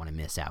do not want to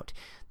miss out.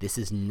 This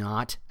is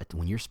not,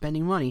 when you're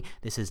spending money,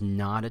 this is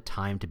not a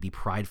time to be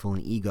prideful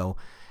and ego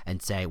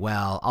and say,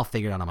 well, I'll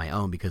figure it out on my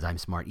own because I'm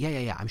smart.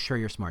 Yeah, I'm sure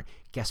you're smart.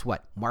 Guess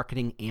what?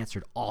 Marketing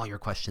answered all your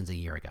questions a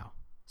year ago.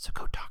 So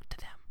go talk to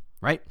them,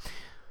 right?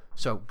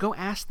 So go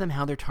ask them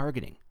how they're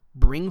targeting.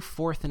 Bring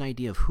forth an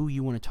idea of who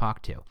you want to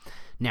talk to.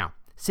 Now,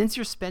 since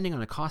you're spending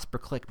on a cost per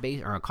click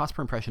base or a cost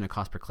per impression, a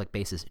cost per click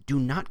basis, do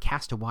not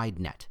cast a wide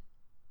net.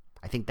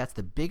 I think that's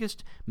the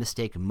biggest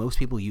mistake most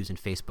people use in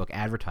Facebook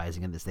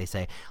advertising. And this, they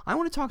say, I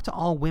want to talk to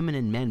all women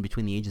and men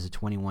between the ages of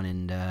 21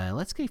 and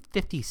let's say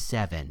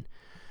 57.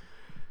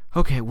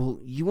 Okay, well,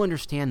 you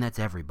understand that's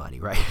everybody,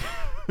 right?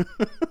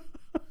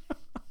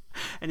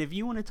 And if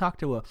you want to talk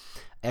to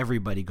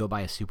everybody, go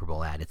buy a Super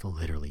Bowl ad. It's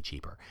literally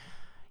cheaper.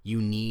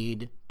 You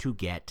need to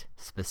get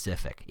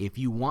specific. If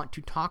you want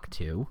to talk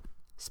to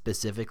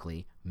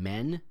specifically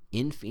men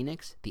in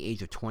Phoenix, the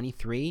age of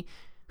 23,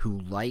 who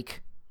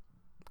like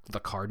the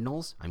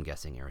Cardinals, I'm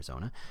guessing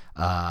Arizona,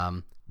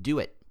 do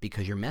it,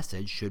 because your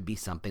message should be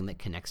something that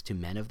connects to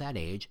men of that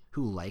age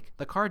who like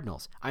the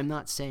Cardinals. I'm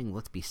not saying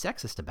let's be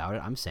sexist about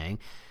it. I'm saying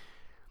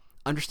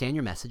understand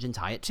your message and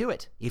tie it to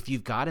it. If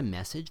you've got a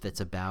message that's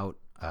about,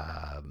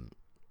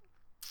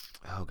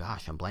 oh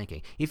gosh, I'm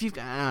blanking. If you've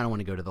got, I don't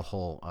want to go to the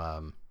whole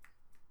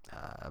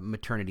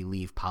maternity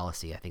leave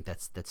policy. I think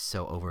that's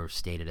so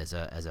overstated as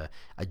a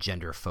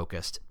gender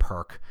focused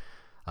perk.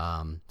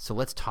 So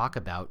let's talk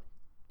about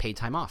paid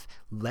time off.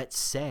 Let's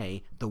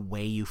say the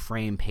way you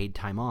frame paid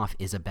time off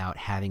is about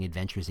having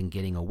adventures and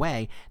getting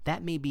away.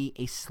 That may be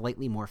a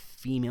slightly more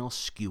female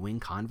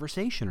skewing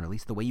conversation, or at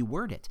least the way you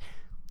word it.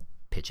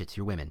 Pitch it to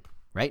your women,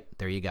 right?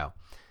 There you go.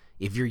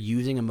 If you're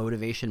using a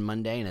Motivation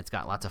Monday and it's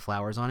got lots of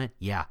flowers on it,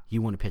 yeah,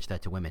 you want to pitch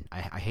that to women.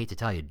 I hate to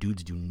tell you,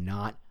 dudes do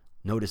not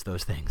notice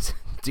those things.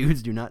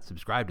 Dudes do not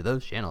subscribe to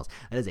those channels.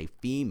 That is a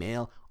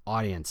female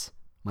audience.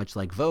 Much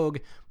like Vogue,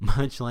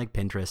 much like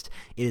Pinterest,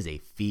 it is a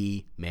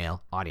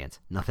female audience.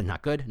 Nothing,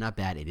 not good, not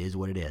bad. It is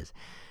what it is.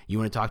 You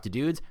want to talk to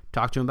dudes?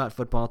 Talk to them about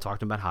football, talk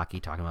to them about hockey,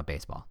 talk to them about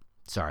baseball.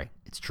 Sorry,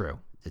 it's true.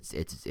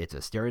 It's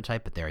a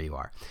stereotype, but there you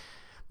are.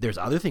 There's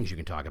other things you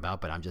can talk about,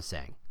 but I'm just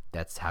saying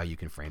that's how you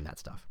can frame that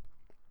stuff.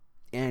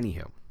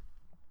 Anywho,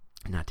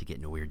 not to get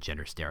into a weird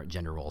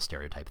gender role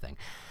stereotype thing.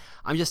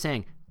 I'm just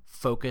saying,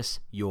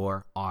 focus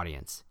your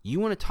audience. You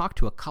want to talk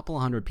to a couple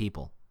hundred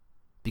people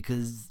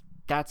because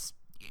that's,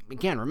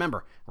 again,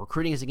 remember,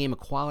 recruiting is a game of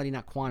quality,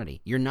 not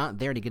quantity. You're not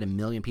there to get 1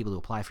 million people to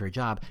apply for a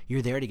job.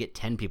 You're there to get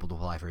 10 people to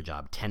apply for a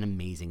job, 10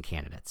 amazing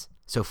candidates.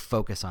 So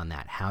focus on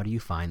that. How do you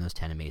find those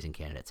 10 amazing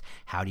candidates?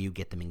 How do you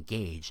get them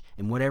engaged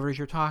in whatever it is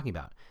you're talking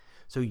about?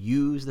 So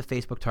use the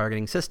Facebook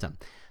targeting system.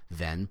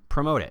 Then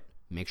promote it.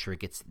 Make sure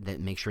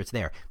it's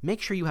there.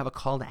 Make sure you have a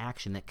call to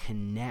action that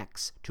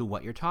connects to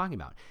what you're talking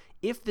about.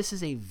 If this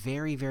is a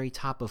very, very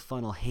top of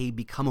funnel, hey,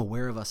 become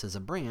aware of us as a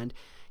brand,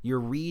 your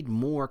read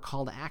more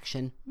call to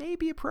action may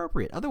be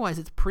appropriate. Otherwise,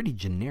 it's pretty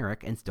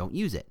generic and don't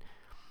use it.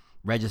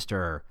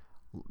 Register,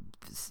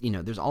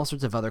 there's all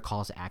sorts of other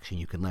calls to action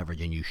you can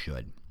leverage, and you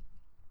should.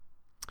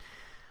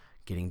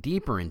 Getting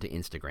deeper into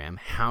Instagram,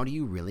 how do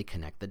you really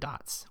connect the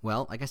dots?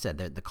 Well, like I said,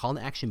 the call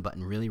to action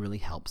button really, really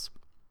helps.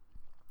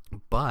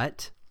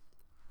 But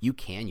you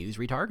can use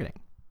retargeting.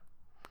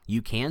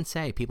 You can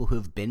say people who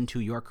have been to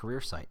your career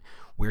site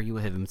where you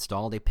have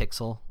installed a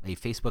Facebook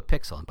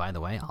pixel. And by the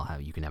way,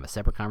 you can have a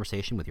separate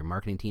conversation with your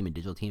marketing team and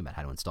digital team about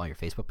how to install your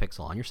Facebook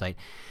pixel on your site.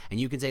 And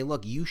you can say,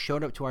 look, you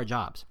showed up to our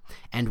jobs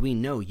and we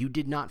know you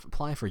did not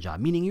apply for a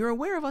job, meaning you're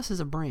aware of us as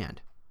a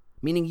brand,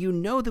 meaning you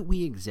know that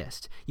we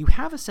exist. You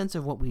have a sense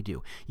of what we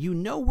do. You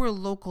know we're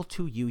local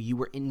to you. You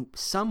were in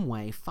some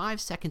way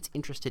 5 seconds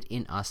interested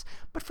in us,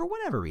 but for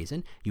whatever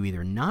reason, you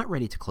either not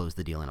ready to close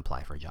the deal and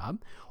apply for a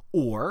job,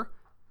 or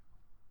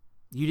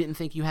you didn't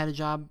think you had a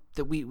job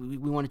that we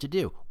wanted to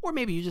do, or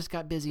maybe you just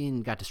got busy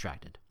and got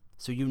distracted.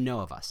 So you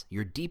know of us.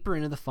 You're deeper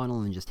into the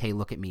funnel than just, hey,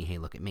 look at me, hey,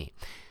 look at me.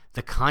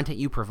 The content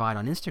you provide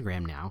on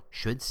Instagram now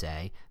should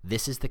say,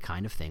 this is the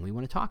kind of thing we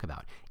want to talk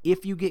about.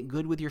 If you get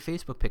good with your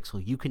Facebook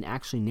pixel, you can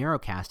actually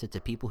narrowcast it to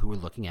people who are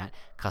looking at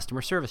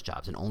customer service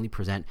jobs and only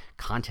present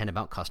content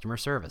about customer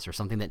service or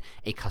something that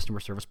a customer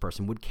service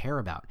person would care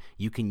about.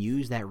 You can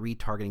use that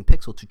retargeting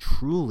pixel to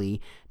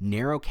truly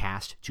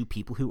narrowcast to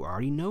people who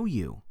already know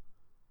you.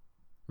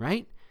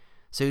 Right?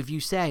 So if you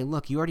say,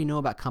 look, you already know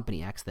about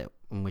company X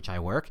in which I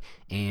work,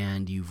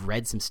 and you've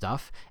read some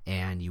stuff,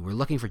 and you were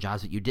looking for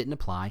jobs, but you didn't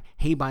apply.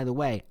 Hey, by the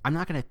way, I'm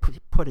not going to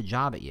put a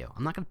job at you.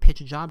 I'm not going to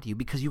pitch a job to you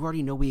because you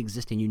already know we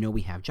exist and you know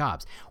we have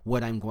jobs.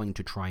 What I'm going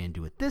to try and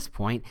do at this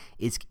point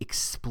is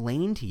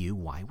explain to you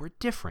why we're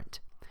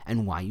different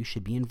and why you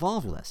should be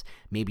involved with us.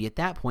 Maybe at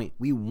that point,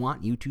 we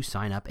want you to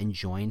sign up and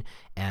join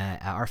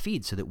our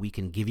feed so that we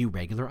can give you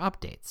regular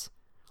updates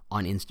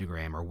on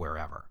Instagram or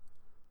wherever.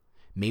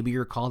 Maybe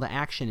your call to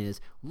action is,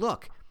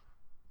 look,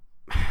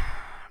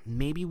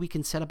 maybe we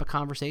can set up a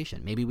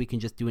conversation. Maybe we can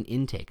just do an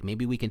intake.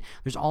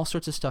 There's all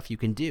sorts of stuff you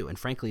can do. And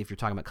frankly, if you're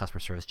talking about customer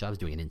service jobs,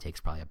 doing an intake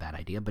is probably a bad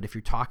idea. But if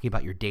you're talking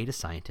about your data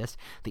scientist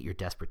that you're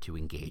desperate to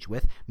engage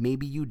with,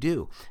 maybe you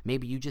do.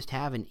 Maybe you just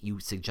you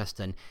suggest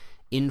an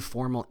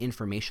informal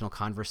informational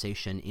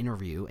conversation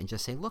interview and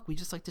just say, look, we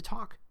just like to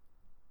talk.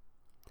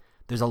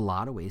 There's a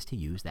lot of ways to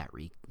use that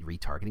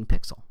retargeting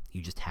pixel.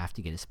 You just have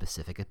to get as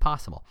specific as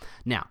possible.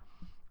 Now,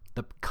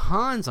 the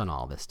cons on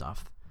all this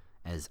stuff,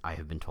 as I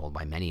have been told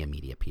by many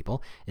media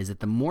people, is that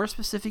the more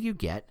specific you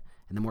get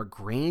and the more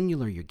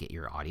granular you get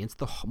your audience,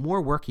 the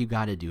more work you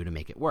got to do to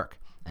make it work.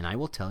 And I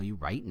will tell you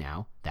right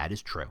now, that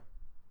is true.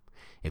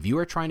 If you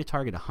are trying to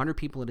target 100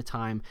 people at a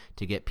time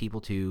to get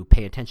people to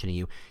pay attention to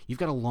you, you've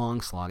got a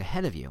long slog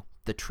ahead of you.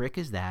 The trick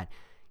is that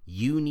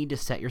you need to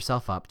set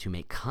yourself up to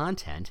make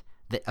content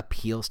that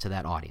appeals to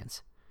that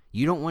audience.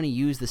 You don't want to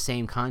use the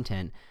same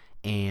content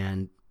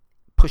and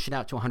push it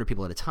out to 100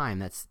 people at a time.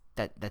 That's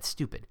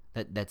stupid.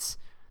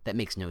 That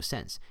makes no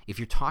sense. If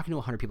you're talking to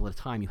 100 people at a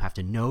time, you have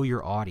to know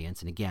your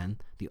audience. And again,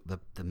 the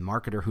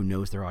marketer who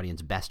knows their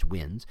audience best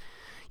wins.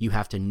 You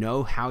have to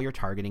know how you're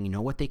targeting,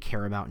 know what they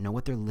care about, know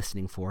what they're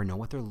listening for, know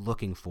what they're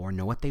looking for,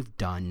 know what they've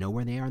done, know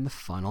where they are in the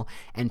funnel,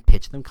 and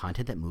pitch them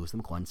content that moves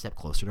them one step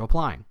closer to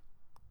applying.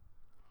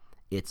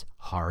 It's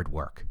hard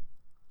work,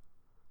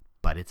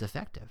 but it's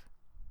effective.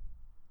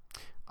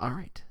 All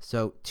right,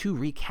 so to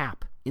recap,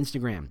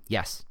 Instagram,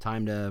 yes,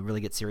 time to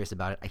really get serious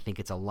about it. I think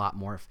it's a lot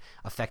more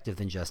effective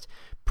than just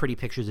pretty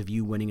pictures of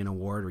you winning an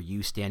award or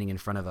you standing in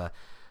front of a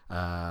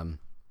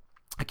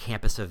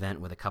campus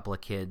event with a couple of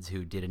kids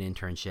who did an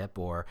internship,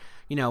 or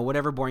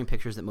whatever boring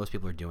pictures that most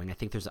people are doing. I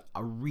think there's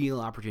a real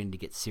opportunity to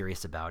get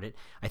serious about it.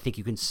 I think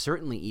you can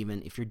certainly,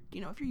 even if you're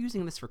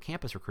using this for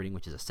campus recruiting,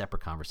 which is a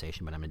separate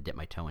conversation, but I'm going to dip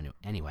my toe into it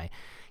anyway,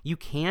 you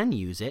can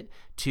use it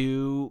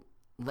to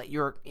let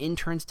your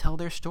interns tell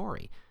their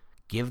story.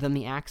 Give them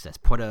the access.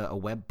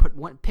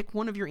 Pick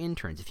one of your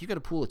interns. If you've got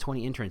a pool of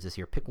 20 interns this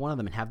year, pick one of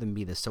them and have them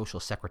be the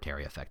social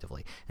secretary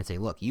effectively, and say,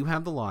 look, you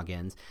have the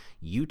logins,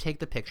 you take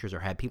the pictures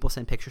or have people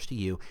send pictures to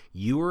you.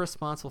 You are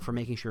responsible for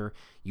making sure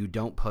you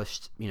don't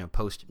post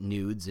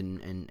nudes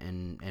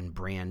and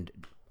brand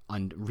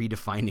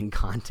redefining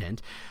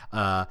content,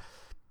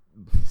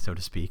 so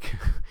to speak,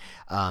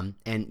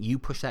 and you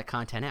push that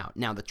content out.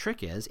 Now, the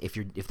trick is,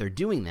 if they're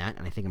doing that,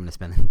 and I think I'm going to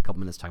spend a couple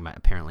minutes talking about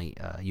apparently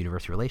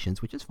university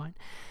relations, which is fine.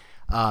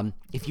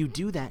 If you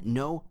do that,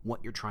 know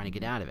what you're trying to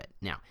get out of it.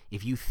 Now,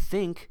 if you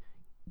think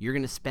you're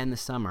going to spend the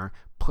summer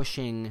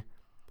pushing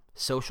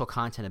social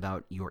content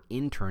about your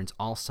interns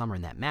all summer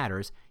and that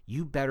matters,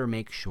 you better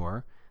make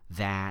sure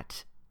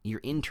that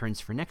your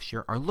interns for next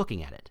year are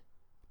looking at it.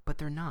 But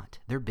they're not.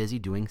 They're busy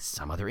doing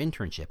some other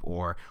internship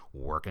or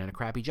working at a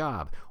crappy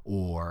job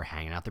or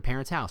hanging out at their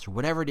parents' house or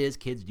whatever it is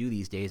kids do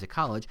these days at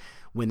college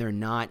when they're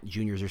not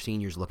juniors or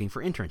seniors looking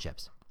for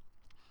internships.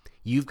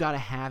 You've got to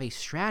have a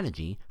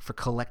strategy for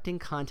collecting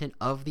content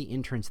of the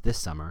interns this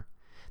summer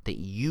that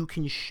you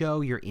can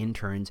show your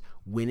interns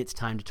when it's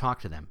time to talk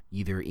to them,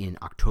 either in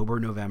October,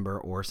 November,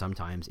 or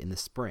sometimes in the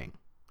spring,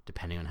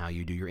 depending on how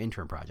you do your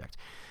intern project.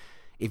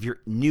 If you're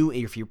new,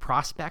 if your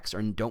prospects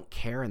don't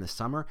care in the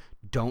summer,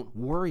 don't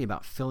worry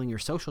about filling your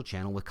social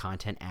channel with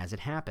content as it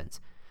happens.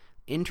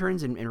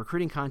 Interns and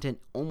recruiting content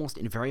almost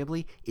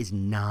invariably is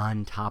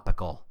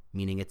non-topical,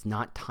 meaning it's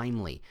not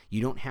timely.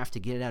 You don't have to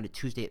get it out at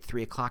Tuesday at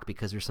 3 o'clock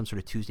because there's some sort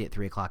of Tuesday at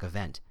 3 o'clock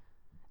event.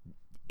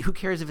 Who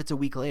cares if it's a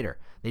week later?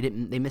 They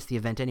missed the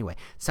event anyway.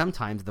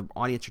 Sometimes the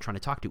audience you're trying to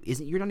talk to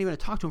you're not even going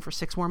to talk to them for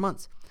 6 more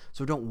months.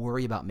 So don't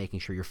worry about making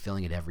sure you're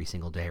filling it every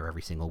single day or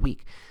every single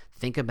week.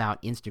 Think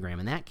about Instagram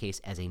in that case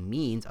as a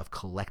means of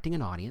collecting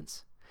an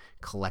audience,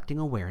 collecting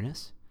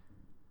awareness,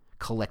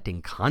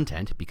 collecting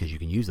content, because you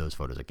can use those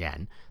photos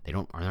again. They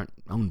aren't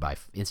owned by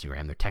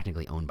Instagram. They're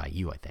technically owned by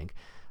you, I think.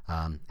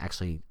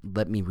 Actually,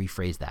 let me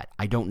rephrase that.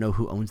 I don't know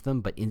who owns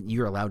them, but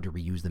you're allowed to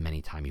reuse them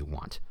anytime you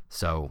want.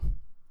 So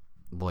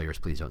lawyers,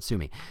 please don't sue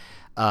me.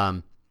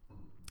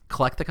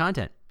 Collect the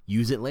content,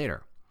 use it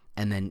later,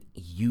 and then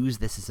use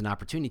this as an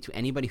opportunity to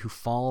anybody who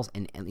falls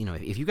and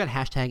if you've got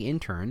hashtag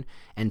intern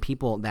and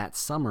people that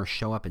summer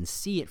show up and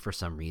see it for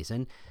some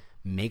reason,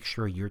 make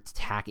sure you're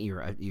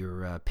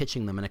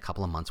pitching them in a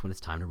couple of months when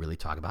it's time to really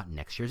talk about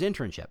next year's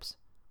internships.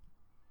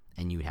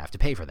 And you have to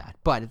pay for that.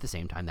 But at the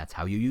same time, that's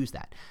how you use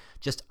that.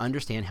 Just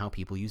understand how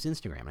people use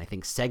Instagram. And I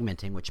think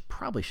segmenting, which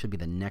probably should be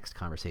the next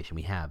conversation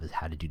we have, is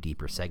how to do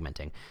deeper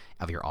segmenting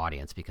of your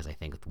audience, because I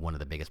think one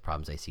of the biggest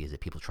problems I see is that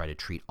people try to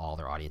treat all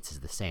their audiences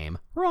the same.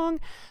 Wrong.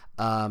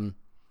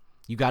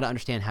 You got to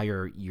understand how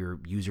your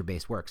user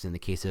base works. In the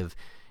case of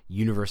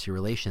university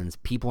relations,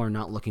 people are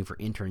not looking for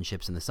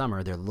internships in the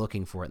summer. They're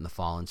looking for it in the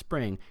fall and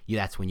spring.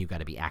 That's when you've got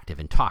to be active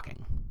in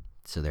talking.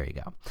 So there you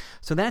go.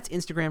 So that's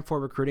Instagram for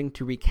recruiting.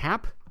 To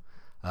recap,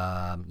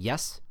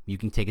 yes, you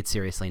can take it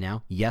seriously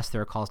now. Yes,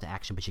 there are calls to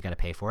action, but you got to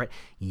pay for it.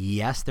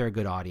 Yes, there are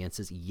good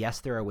audiences.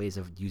 Yes, there are ways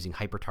of using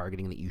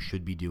hyper-targeting that you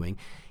should be doing.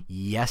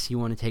 Yes, you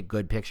want to take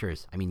good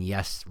pictures. I mean,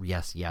 yes,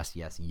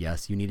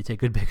 you need to take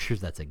good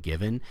pictures. That's a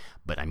given.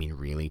 But I mean,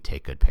 really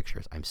take good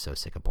pictures. I'm so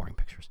sick of boring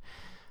pictures.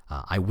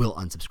 I will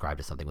unsubscribe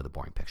to something with a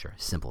boring picture.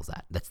 Simple as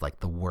that. That's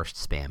like the worst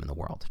spam in the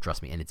world.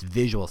 Trust me. And it's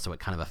visual, so it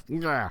kind of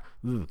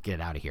get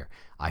it out of here.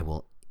 I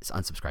will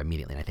unsubscribe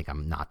immediately, and I think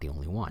I'm not the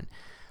only one.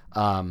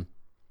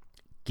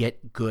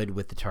 Get good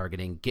with the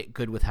targeting. Get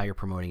good with how you're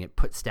promoting it.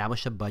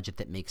 Establish a budget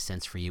that makes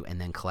sense for you,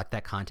 and then collect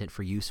that content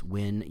for use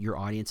when your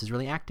audience is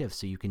really active,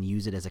 so you can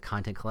use it as a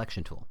content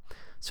collection tool.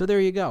 So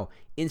there you go.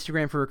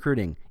 Instagram for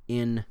recruiting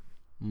in,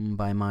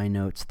 by my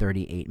notes,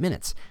 38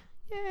 minutes.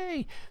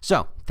 Yay!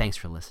 So thanks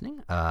for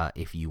listening.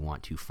 If you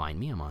want to find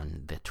me, I'm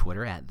on the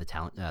Twitter at the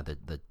talent,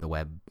 the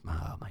web.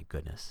 Oh my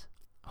goodness!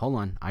 Hold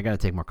on, I gotta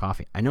take more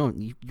coffee. I know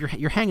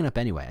you're hanging up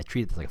anyway. I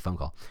treat it like a phone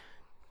call.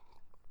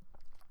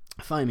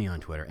 Find me on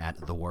Twitter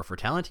at The War for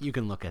Talent. You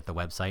can look at the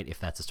website if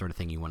that's the sort of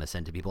thing you want to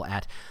send to people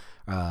at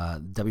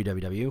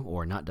www,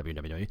 or not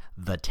www,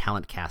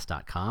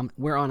 thetalentcast.com.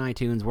 We're on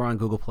iTunes. We're on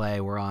Google Play.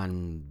 We're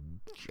on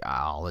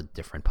all the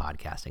different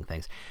podcasting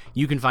things.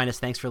 You can find us.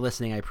 Thanks for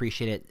listening. I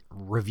appreciate it.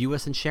 Review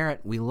us and share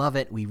it. We love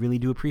it. We really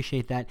do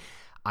appreciate that.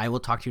 I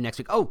will talk to you next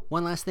week. Oh,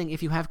 one last thing.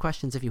 If you have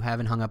questions, if you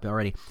haven't hung up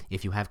already,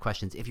 if you have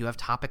questions, if you have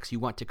topics you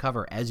want to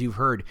cover, as you've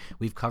heard,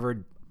 we've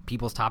covered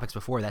people's topics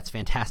before. That's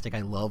fantastic. I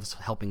love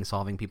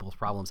solving people's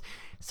problems.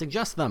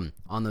 Suggest them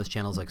on those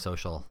channels like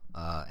social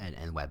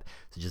and web.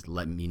 So just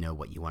let me know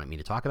what you want me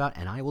to talk about,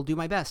 and I will do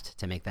my best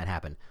to make that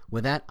happen.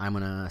 With that, I'm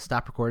going to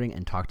stop recording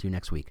and talk to you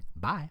next week.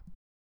 Bye.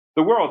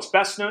 The world's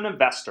best-known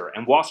investor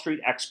and Wall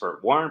Street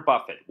expert Warren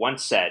Buffett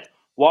once said,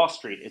 "Wall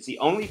Street is the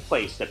only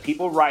place that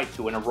people ride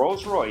to in a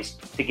Rolls-Royce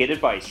to get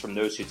advice from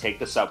those who take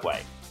the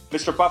subway."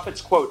 Mr.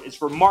 Buffett's quote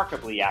is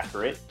remarkably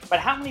accurate, but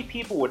how many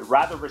people would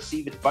rather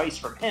receive advice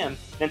from him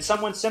than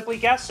someone simply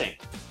guessing?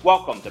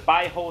 Welcome to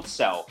Buy, Hold,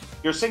 Sell,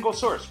 your single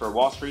source for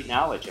Wall Street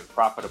knowledge and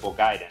profitable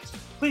guidance.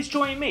 Please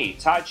join me,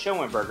 Todd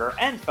Schoenberger,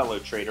 and fellow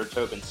trader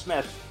Tobin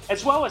Smith,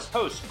 as well as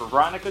host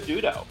Veronica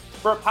Dudo,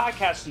 for a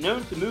podcast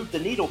known to move the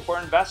needle for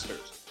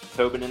investors.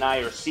 Tobin and I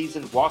are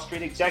seasoned Wall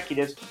Street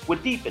executives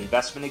with deep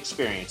investment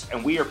experience,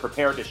 and we are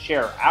prepared to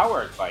share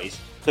our advice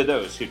to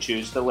those who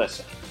choose to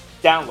listen.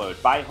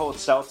 Download Buy, Hold,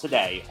 Sell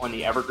today on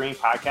the Evergreen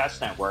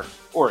Podcast Network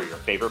or your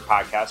favorite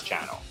podcast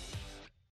channel.